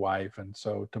as the wife. And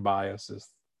so Tobias is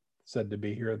said to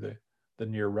be here the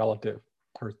near relative,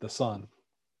 the son.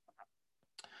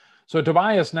 So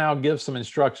Tobias now gives some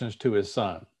instructions to his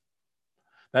son.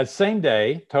 That same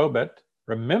day, Tobit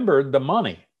remembered the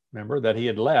money, that he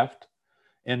had left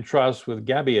in trust with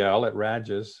Gabriel at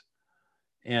Rages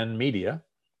in Media.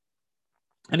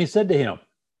 And he said to him,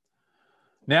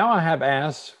 "Now I have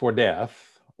asked for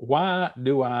death. Why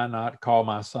do I not call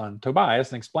my son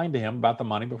Tobias and explain to him about the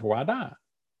money before I die?"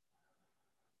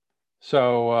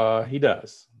 So he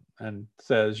does, and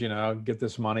says, get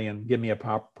this money and give me a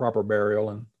proper burial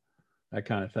and that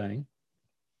kind of thing.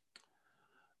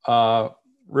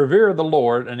 Revere the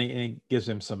Lord, and he gives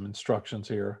him some instructions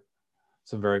here,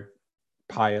 some very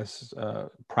pious,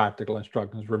 practical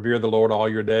instructions. Revere the Lord all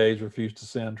your days, refuse to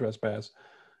sin, trespass.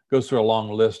 Goes through a long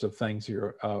list of things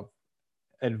here,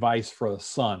 advice for a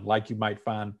son, like you might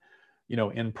find,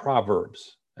 in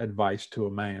Proverbs, advice to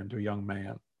a young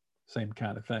man, same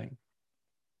kind of thing.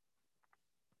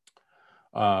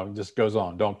 Just goes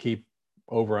on. Don't keep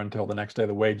over until the next day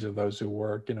the wages of those who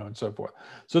work, and so forth.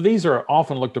 So these are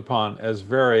often looked upon as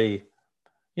very,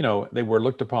 they were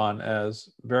looked upon as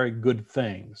very good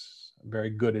things, very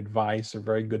good advice, or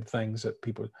very good things that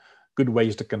people, good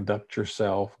ways to conduct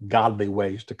yourself, godly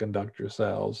ways to conduct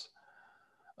yourselves,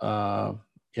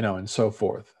 and so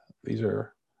forth. These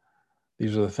are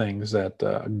the things that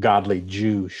a godly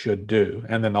Jew should do,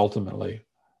 and then ultimately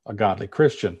a godly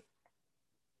Christian.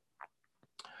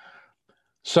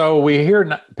 So we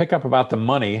pick up about the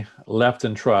money left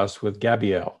in trust with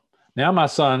Gabriel. "Now, my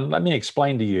son, let me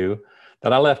explain to you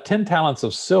that I left 10 talents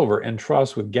of silver in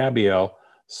trust with Gabriel,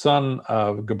 son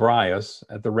of Gabrias,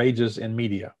 at the Rages in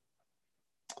Media."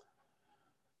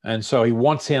 And so he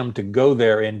wants him to go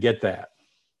there and get that.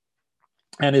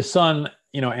 And his son,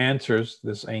 answers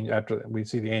this angel, after we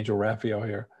see the angel Raphael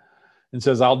here, and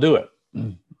says, "I'll do it.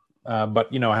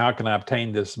 But, how can I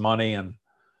obtain this money? And,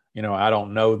 I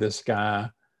don't know this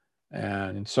guy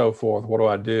and so forth. What do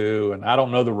I do? And I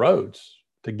don't know the roads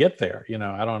to get there.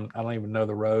 I don't even know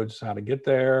the roads, how to get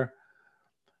there."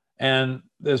 And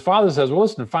his father says, "Well,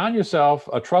 listen, find yourself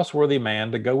a trustworthy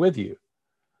man to go with you,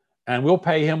 and we'll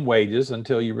pay him wages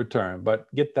until you return,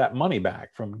 but get that money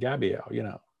back from Gabriel,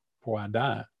 before I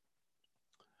die."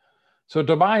 So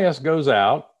Tobias goes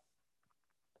out,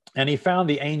 and he found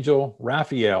the angel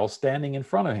Raphael standing in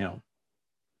front of him.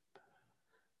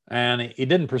 And he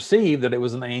didn't perceive that it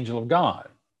was an angel of God.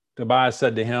 Tobias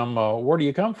said to him, "Where do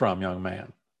you come from, young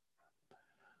man?"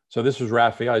 So this was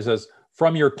Raphael. He says,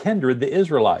 "From your kindred, the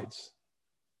Israelites."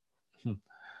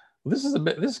 Well, this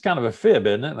is kind of a fib,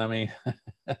 isn't it? I mean,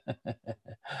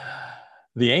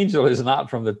 the angel is not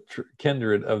from the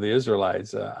kindred of the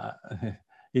Israelites.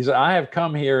 He said, I have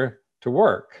come here to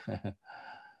work.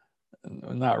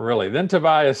 Not really. Then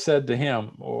Tobias said to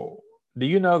him, well, do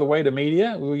you know the way to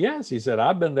Media? Well, yes, he said,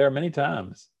 I've been there many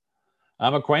times.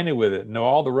 I'm acquainted with it, know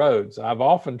all the roads. I've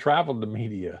often traveled to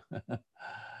Media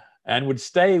and would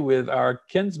stay with our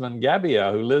kinsman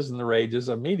Gabia, who lives in the ranges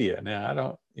of Media.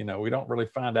 Now, we don't really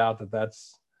find out that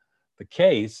that's the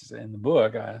case in the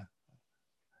book.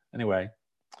 Anyway,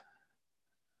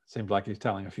 seems like he's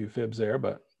telling a few fibs there,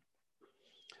 but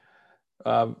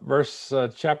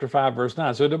chapter 5, verse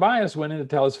 9. So Tobias went in to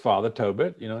tell his father,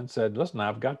 Tobit, and said, listen,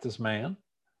 I've got this man. And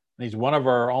he's one of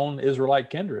our own Israelite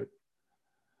kindred.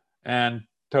 And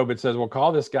Tobit says, well,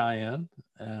 call this guy in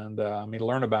and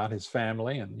learn about his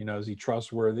family and, is he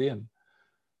trustworthy? And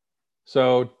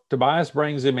so Tobias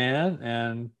brings him in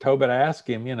and Tobit asks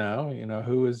him,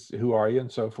 who are you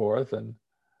and so forth.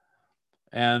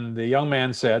 And the young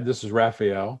man said, this is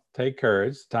Raphael, take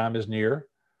courage. The time is near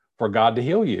for God to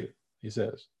heal you. He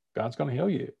says, God's going to heal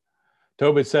you.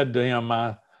 Tobit said to him,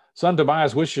 my son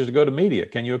Tobias wishes to go to Media.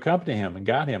 Can you accompany him and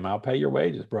guide him? I'll pay your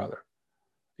wages, brother.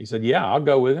 He said, yeah, I'll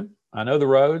go with him. I know the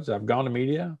roads. I've gone to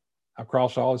Media. I've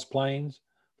crossed all his plains,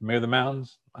 familiar the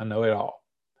mountains. I know it all.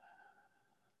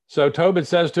 So Tobit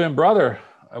says to him, brother,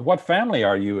 what family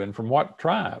are you and from what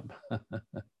tribe?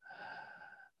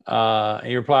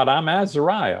 He replied, I'm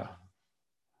Azariah.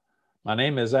 My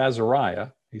name is Azariah,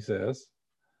 he says,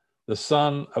 the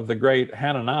son of the great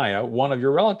Hananiah, one of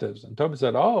your relatives. And Tobit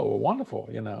said, oh, wonderful.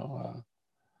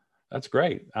 That's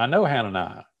great. I know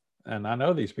Hananiah and I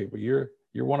know these people. You're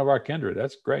one of our kindred.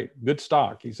 That's great. Good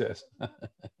stock, he says.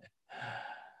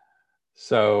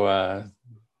 So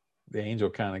the angel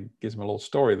kind of gives him a little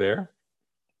story there.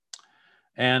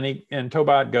 And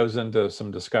Tobit goes into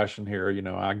some discussion here.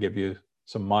 I'll give you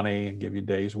some money and give you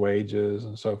days' wages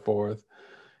and so forth.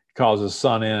 He calls his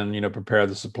son in, prepare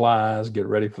the supplies, get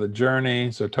ready for the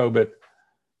journey. So Tobit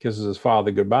kisses his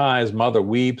father goodbye. His mother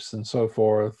weeps and so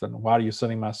forth. And why are you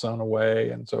sending my son away?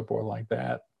 And so forth like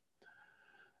that.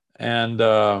 And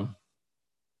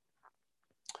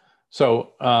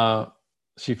so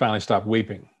she finally stopped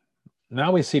weeping.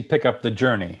 Now we pick up the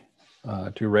journey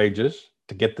to Rages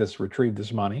to retrieve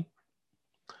this money.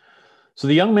 So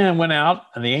the young man went out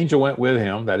and the angel went with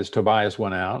him. That is, Tobias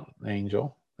went out, the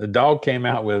angel. The dog came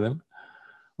out with him,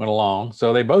 went along.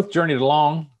 So they both journeyed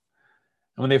along.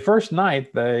 And when they first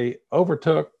night, they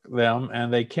overtook them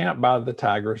and they camped by the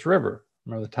Tigris River.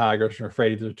 Remember the Tigris and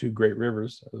Euphrates are the two great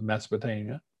rivers of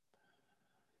Mesopotamia.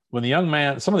 When the young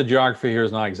man, some of the geography here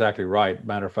is not exactly right,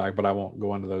 matter of fact, but I won't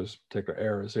go into those particular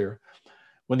errors here.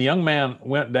 When the young man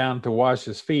went down to wash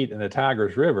his feet in the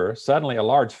Tigris River, suddenly a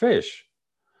large fish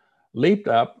leaped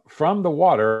up from the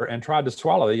water and tried to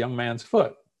swallow the young man's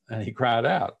foot, and he cried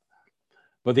out.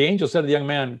 But the angel said to the young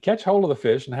man, catch hold of the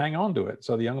fish and hang on to it.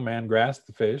 So the young man grasped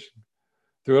the fish,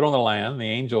 threw it on the land. The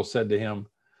angel said to him,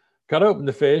 cut open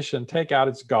the fish and take out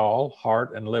its gall,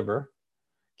 heart, and liver.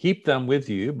 Keep them with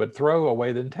you, but throw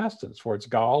away the intestines, for its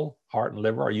gall, heart, and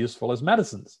liver are useful as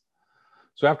medicines.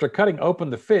 So after cutting open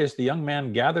the fish, the young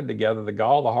man gathered together the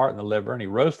gall, the heart, and the liver, and he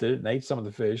roasted it and ate some of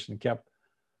the fish and kept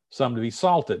some to be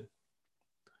salted.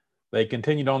 They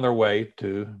continued on their way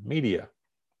to Media.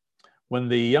 When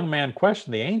the young man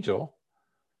questioned the angel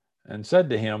and said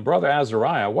to him, brother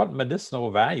Azariah, what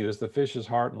medicinal value is the fish's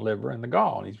heart and liver and the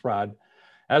gall? And he replied,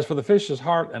 as for the fish's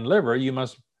heart and liver, you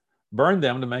must burn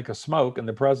them to make a smoke in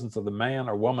the presence of the man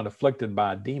or woman afflicted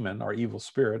by a demon or evil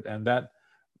spirit, and that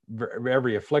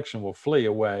every affliction will flee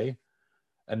away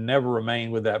and never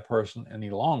remain with that person any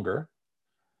longer.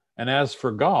 And as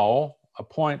for gall,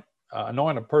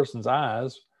 anoint a person's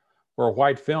eyes where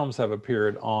white films have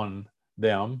appeared on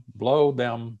them, blow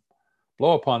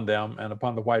upon them, and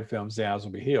upon the white films the eyes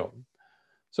will be healed.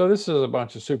 So this is a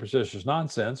bunch of superstitious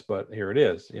nonsense, but here it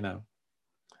is,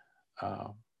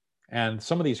 and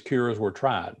some of these cures were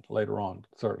tried later on,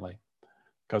 certainly,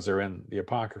 because they're in the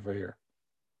Apocrypha here.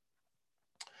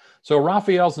 So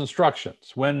Raphael's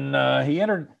instructions. When he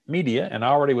entered Media and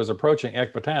already was approaching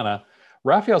Ecbatana,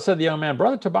 Raphael said to the young man,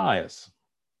 brother Tobias,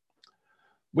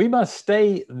 we must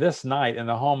stay this night in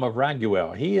the home of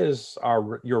Raguel. He is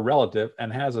your relative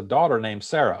and has a daughter named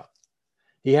Sarah.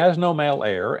 He has no male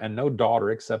heir and no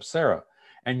daughter except Sarah.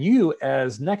 And you,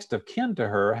 as next of kin to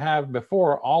her, have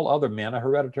before all other men a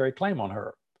hereditary claim on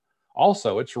her.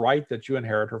 Also, it's right that you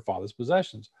inherit her father's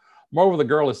possessions. Moreover, the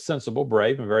girl is sensible,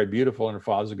 brave, and very beautiful, and her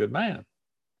father's a good man.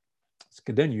 Let's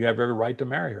continue. You have every right to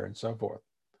marry her, and so forth.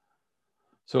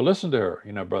 So listen to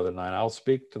her, Brother Knight. I'll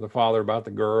speak to the father about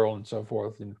the girl and so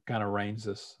forth, and kind of arrange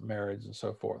this marriage and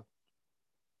so forth.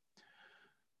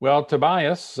 Well,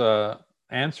 Tobias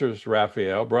answers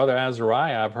Raphael, Brother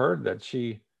Azariah, I've heard that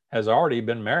she has already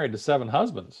been married to 7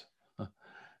 husbands,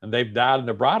 and they've died in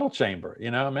the bridal chamber.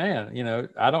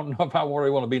 Man, I don't know if I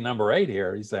really want to be number 8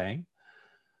 here, he's saying.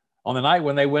 On the night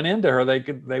when they went into her,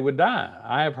 they would die.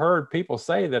 I have heard people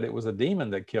say that it was a demon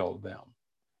that killed them.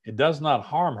 It does not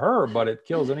harm her, but it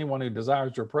kills anyone who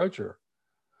desires to approach her.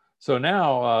 So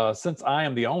now, since I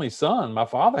am the only son my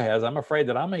father has, I'm afraid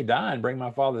that I may die and bring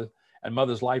my father and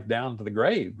mother's life down to the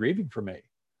grave, grieving for me.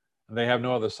 And they have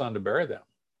no other son to bury them.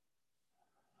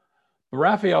 But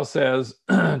Raphael says,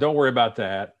 don't worry about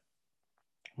that.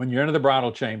 When you're into the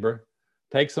bridal chamber,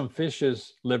 take some of the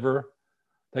fish's liver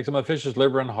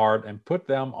and heart and put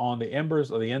them on the embers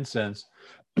of the incense.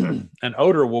 An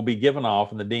odor will be given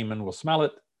off and the demon will smell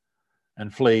it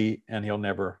and flee, and he'll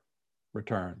never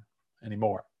return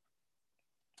anymore.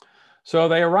 So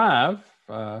they arrive,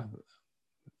 the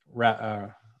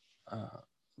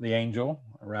angel,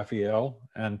 Raphael,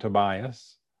 and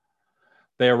Tobias.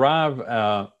 They arrive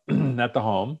at the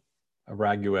home of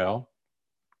Raguel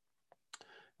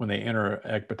when they enter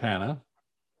Ecbatana.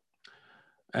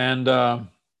 And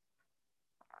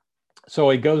so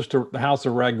he goes to the house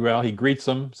of Raguel. He greets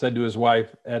them, said to his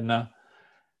wife, Edna,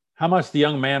 how much the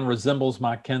young man resembles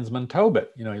my kinsman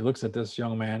Tobit. He looks at this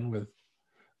young man with,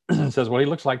 says, well, he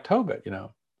looks like Tobit,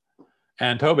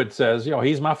 And Tobit says,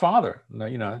 he's my father.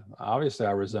 Obviously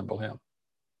I resemble him.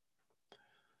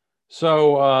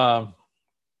 So,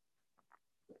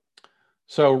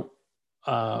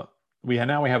 we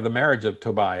have the marriage of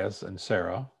Tobias and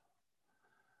Sarah.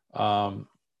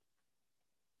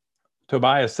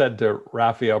 Tobias said to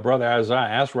Raphael, Brother Azariah,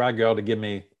 ask Raguel to give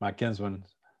me my kinsman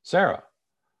Sarah.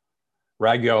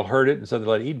 Raguel heard it and said,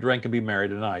 let eat, drink, and be merry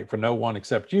tonight, for no one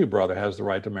except you, brother, has the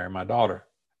right to marry my daughter.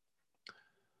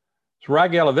 So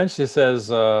Raguel eventually says,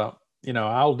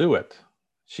 I'll do it.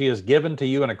 She is given to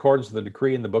you in accordance with the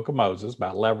decree in the book of Moses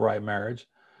about levirate marriage,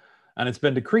 and it's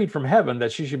been decreed from heaven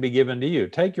that she should be given to you.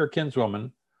 Take your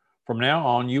kinswoman. From now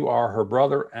on, you are her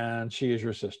brother, and she is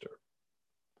your sister.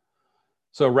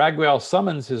 So Raguel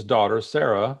summons his daughter,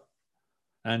 Sarah,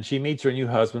 and she meets her new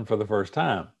husband for the first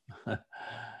time.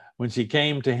 When she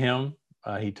came to him,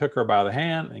 he took her by the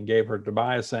hand and gave her to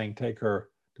Tobias, saying, take her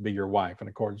to be your wife in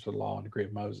accordance with the law and decree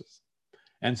of Moses.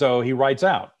 And so he writes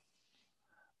out,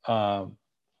 Raguel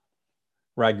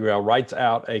writes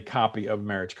out a copy of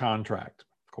marriage contract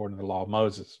according to the law of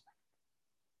Moses.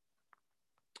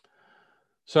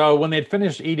 So when they'd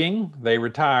finished eating, they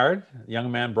retired. The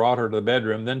young man brought her to the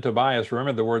bedroom. Then Tobias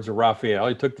remembered the words of Raphael.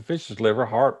 He took the fish's liver,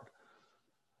 heart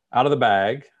out of the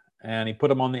bag, and he put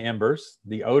them on the embers.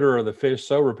 The odor of the fish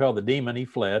so repelled the demon, he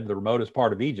fled, the remotest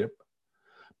part of Egypt.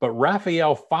 But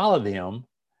Raphael followed him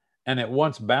and at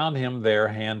once bound him there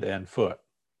hand and foot.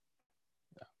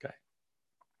 Okay.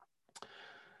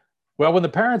 Well, when the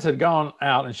parents had gone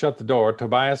out and shut the door,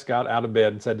 Tobias got out of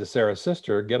bed and said to Sarah's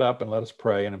sister, get up and let us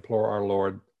pray and implore our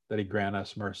Lord that he grant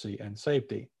us mercy and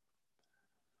safety.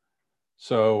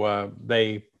 So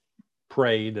they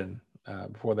prayed and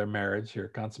before their marriage here,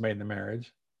 consummating the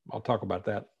marriage. I'll talk about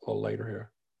that a little later here.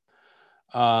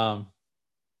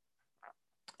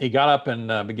 He got up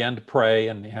and began to pray,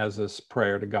 and he has this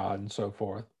prayer to God and so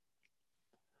forth.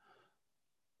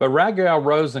 But Raguel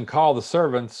rose and called the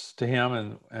servants to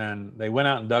him, and they went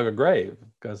out and dug a grave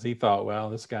because he thought,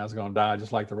 well, this guy's going to die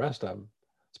just like the rest of them.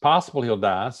 It's possible he'll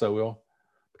die, so we'll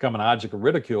become an object of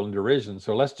ridicule and derision.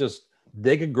 So let's just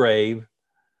dig a grave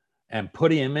and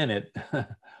put him in it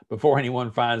before anyone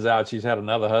finds out she's had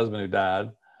another husband who died.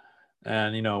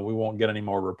 And, we won't get any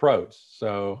more reproach.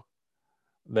 So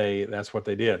that's what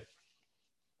they did.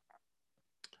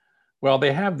 Well,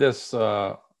 they have this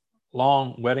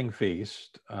long wedding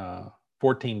feast,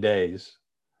 14 days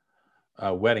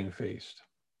wedding feast.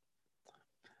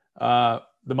 The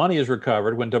money is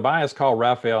recovered when Tobias called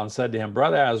Raphael and said to him,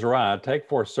 Brother Azariah, take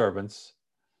 4 servants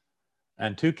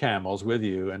and 2 camels with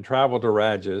you and travel to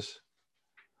Rages.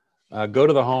 Go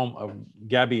to the home of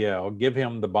Gabriel, give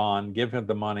him the bond, give him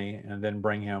the money, and then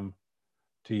bring him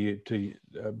to you to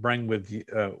bring with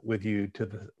you to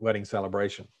the wedding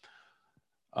celebration.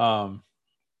 So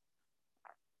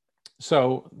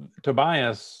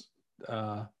Tobias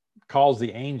calls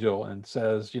the angel and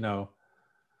says, go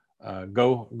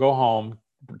home,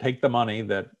 take the money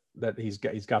that he's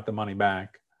got the money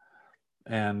back,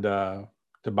 and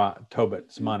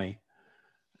Tobit's money,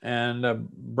 and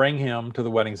bring him to the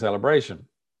wedding celebration.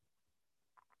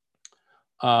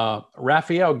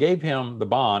 Raphael gave him the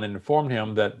bond and informed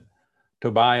him that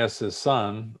Tobias's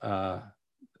son,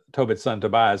 Tobit's son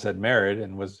Tobias had married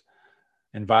and was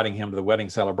inviting him to the wedding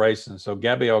celebration. So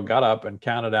Gabriel got up and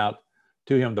counted out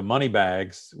to him the money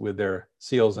bags with their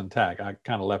seals intact. I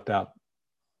kind of left out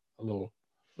a little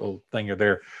thing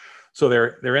there. So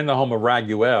they're in the home of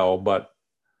Raguel, but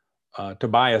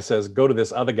Tobias says, go to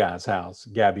this other guy's house,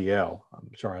 Gabriel. I'm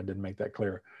sorry I didn't make that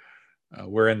clear.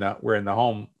 We're in the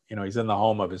home, he's in the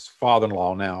home of his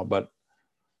father-in-law now, but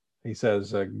he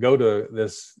says, go to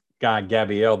this guy,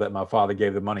 Gabriel, that my father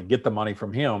gave the money, get the money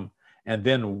from him, and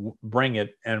then bring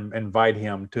it and invite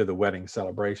him to the wedding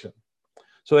celebration.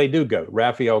 So they do go.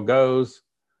 Raphael goes,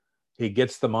 he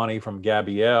gets the money from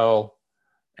Gabriel,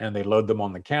 and they load them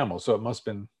on the camel. So it must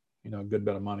have been, a good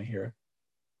bit of money here.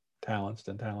 Talents.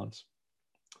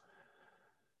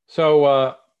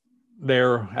 So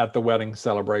they're at the wedding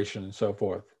celebration and so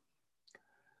forth.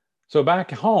 So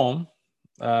back home,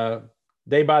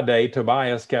 day by day,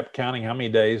 Tobias kept counting how many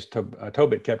days,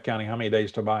 Tobit kept counting how many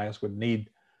days Tobias would need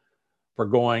for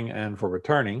going and for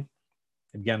returning.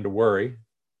 He began to worry.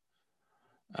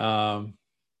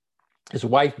 His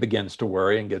wife begins to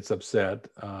worry and gets upset.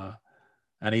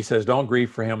 And he says, don't grieve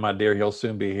for him, my dear. He'll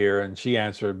soon be here. And she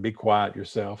answered, be quiet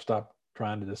yourself. Stop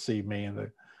trying to deceive me. And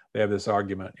they have this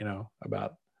argument,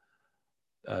 about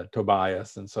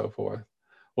Tobias and so forth.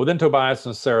 Well, then Tobias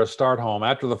and Sarah start home.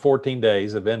 After the 14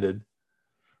 days have ended,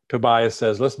 Tobias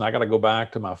says, listen, I got to go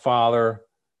back to my father,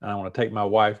 and I want to take my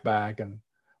wife back. And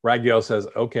Raguel says,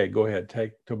 okay, go ahead,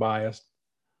 take Tobias,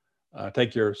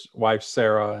 take your wife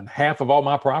Sarah, and half of all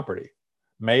my property,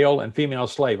 male and female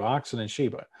slave, oxen and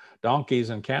sheep, donkeys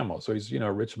and camels. So he's,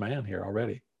 a rich man here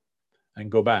already,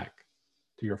 and go back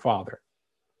to your father.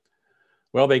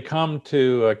 Well, they come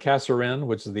to Kasserine,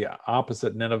 which is the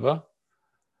opposite Nineveh.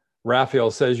 Raphael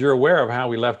says, you're aware of how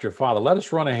we left your father. Let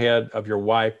us run ahead of your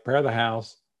wife, prepare the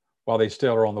house while they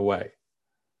still are on the way.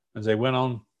 As they went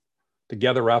on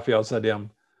together, Raphael said to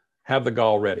him, have the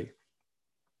gall ready.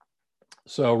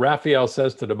 So Raphael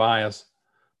says to Tobias,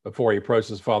 before he approaches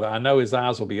his father, I know his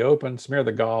eyes will be open. Smear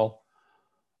the gall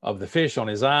of the fish on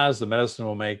his eyes. The medicine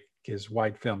will make his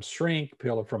white film shrink,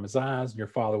 peel it from his eyes, and your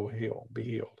father will be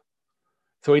healed.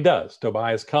 So he does.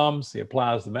 Tobias comes, he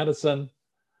applies the medicine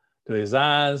to his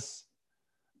eyes,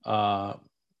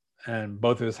 and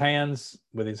both of his hands,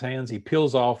 he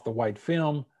peels off the white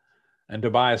film. And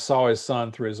Tobias saw his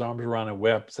son, threw his arms around and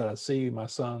wept, said, I see, my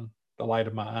son, the light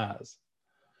of my eyes.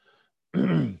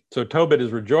 So Tobit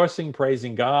is rejoicing,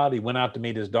 praising God. He went out to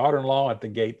meet his daughter-in-law at the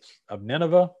gates of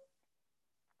Nineveh.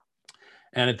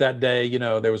 And at that day,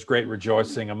 there was great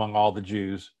rejoicing among all the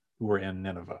Jews who were in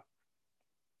Nineveh.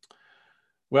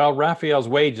 Well, Raphael's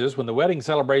wages, when the wedding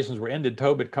celebrations were ended,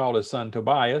 Tobit called his son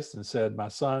Tobias and said, my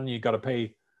son, you got to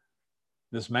pay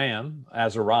this man,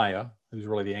 Azariah, who's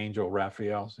really the angel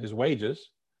Raphael, his wages,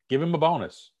 give him a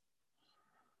bonus.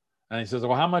 And he says,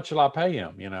 well, how much shall I pay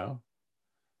him?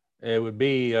 It would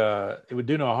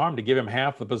do no harm to give him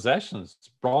half the possessions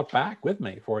brought back with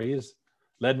me, for he has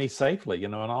led me safely,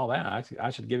 and all that.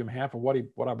 I should give him half of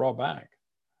what I brought back.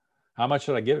 How much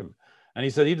should I give him? And he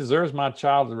said, he deserves my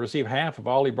child to receive half of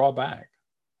all he brought back.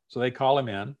 So they call him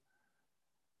in.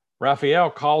 Raphael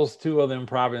calls two of them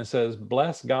privately and says,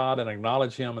 bless God and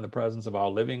acknowledge him in the presence of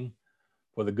all living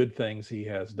for the good things he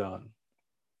has done.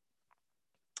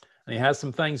 And he has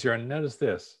some things here. And notice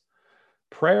this.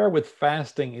 Prayer with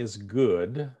fasting is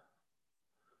good,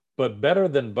 but better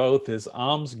than both is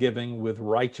almsgiving with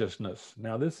righteousness.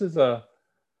 Now, this is a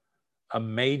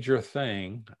major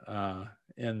thing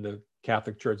in the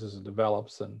Catholic Church as it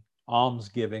develops, and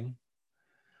almsgiving.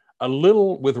 A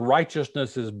little with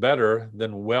righteousness is better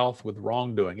than wealth with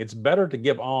wrongdoing. It's better to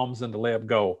give alms than to lay up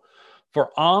gold.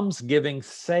 For almsgiving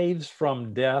saves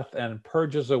from death and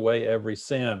purges away every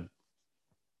sin.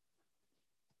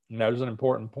 And that is an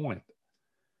important point.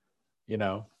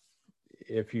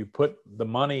 If you put the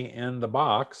money in the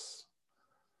box,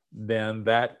 then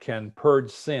that can purge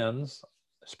sins,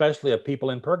 especially of people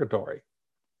in purgatory.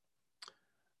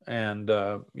 And,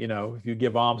 if you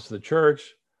give alms to the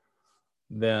church,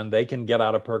 then they can get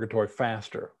out of purgatory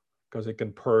faster because it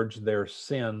can purge their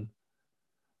sin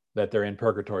that they're in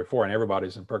purgatory for. And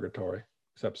everybody's in purgatory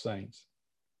except saints.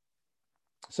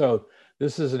 So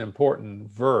this is an important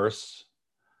verse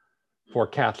for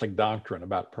Catholic doctrine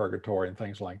about purgatory and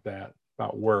things like that,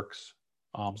 about works,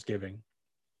 almsgiving.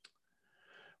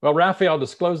 Well, Raphael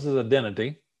discloses his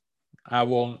identity. I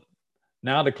will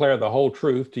now declare the whole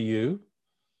truth to you.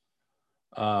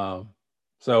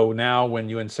 So now when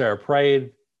you and Sarah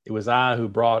prayed, it was I who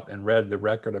brought and read the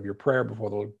record of your prayer before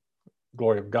the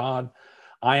glory of God.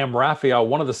 I am Raphael,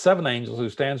 one of the 7 angels who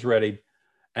stands ready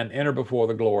and enter before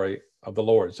the glory of the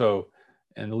Lord. So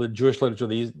In Jewish literature,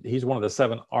 he's one of the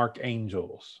 7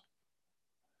 archangels.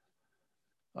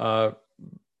 Then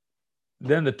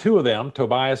the 2 of them,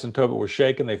 Tobias and Tobit, were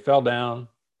shaken. They fell down,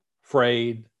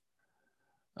 afraid,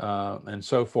 and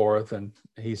so forth. And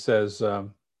he says,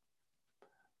 you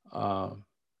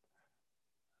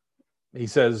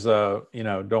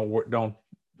know, don't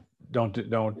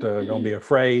be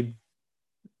afraid.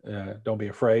 Don't be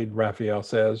afraid, Raphael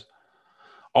says.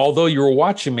 Although you were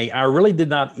watching me, I really did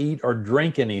not eat or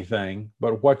drink anything,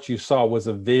 but what you saw was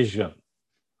a vision.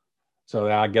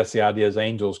 So I guess the idea is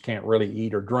angels can't really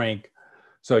eat or drink.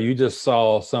 So you just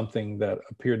saw something that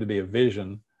appeared to be a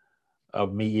vision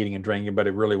of me eating and drinking, but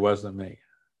it really wasn't me.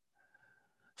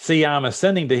 See, I'm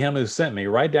ascending to him who sent me.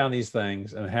 Write down these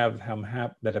things and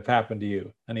that have happened to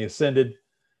you. And he ascended,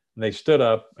 and they stood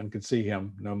up and could see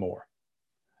him no more.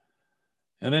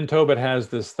 And then Tobit has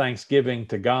this thanksgiving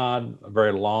to God, a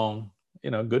very long,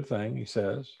 you know, good thing, he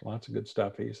says. Lots of good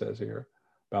stuff he says here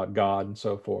about God and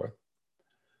so forth.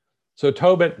 So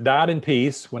Tobit died in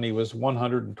peace when he was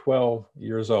 112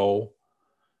 years old,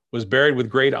 was buried with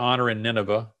great honor in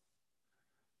Nineveh.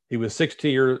 He was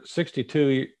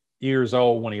 62 years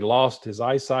old when he lost his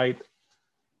eyesight.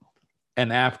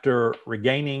 And after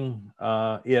regaining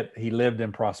it, he lived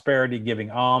in prosperity, giving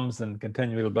alms and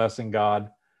continually blessing God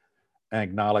and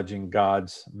acknowledging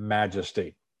God's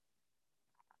majesty.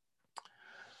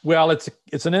 Well, it's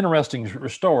an interesting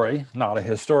story, not a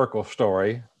historical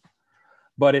story,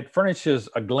 but it furnishes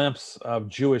a glimpse of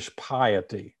Jewish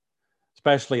piety,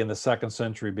 especially in the 2nd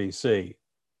century BC.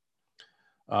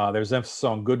 There's emphasis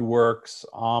on good works,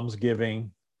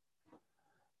 almsgiving.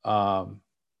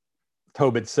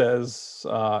 Tobit says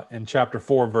in chapter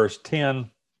 4, verse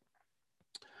 10,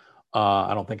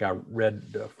 I don't think I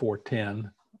read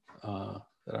 4:10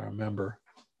 that I remember.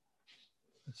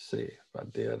 Let's see if I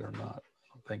did or not.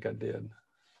 I don't think I did.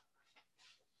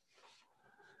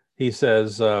 He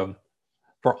says, for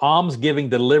almsgiving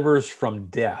delivers from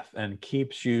death and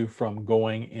keeps you from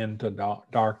going into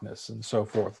darkness, and so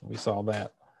forth. We saw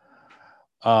that.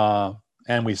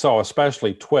 And we saw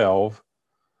especially 12,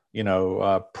 you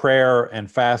know, prayer and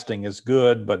fasting is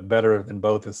good, but better than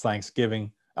both is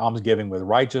thanksgiving, almsgiving with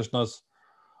righteousness.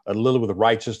 A little with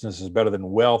righteousness is better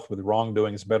than wealth with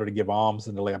wrongdoing. It's better to give alms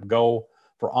than to lay up gold.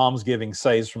 For almsgiving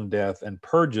saves from death and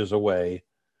purges away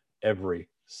every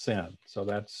sin. So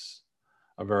that's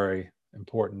a very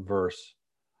important verse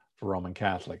for Roman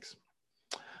Catholics.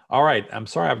 All right, I'm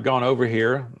sorry I've gone over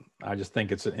here. I just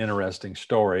think it's an interesting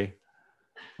story.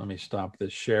 Let me stop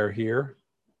this share here.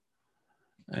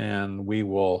 And we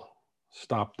will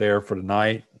stop there for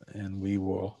tonight, and we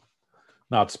will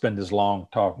not spend as long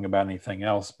talking about anything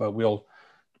else, but we'll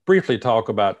briefly talk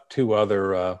about 2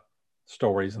 other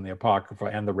stories in the Apocrypha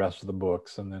and the rest of the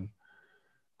books, and then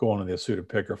go on to the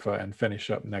Pseudepigrapha and finish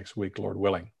up next week, Lord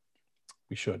willing.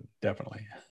 We should, definitely.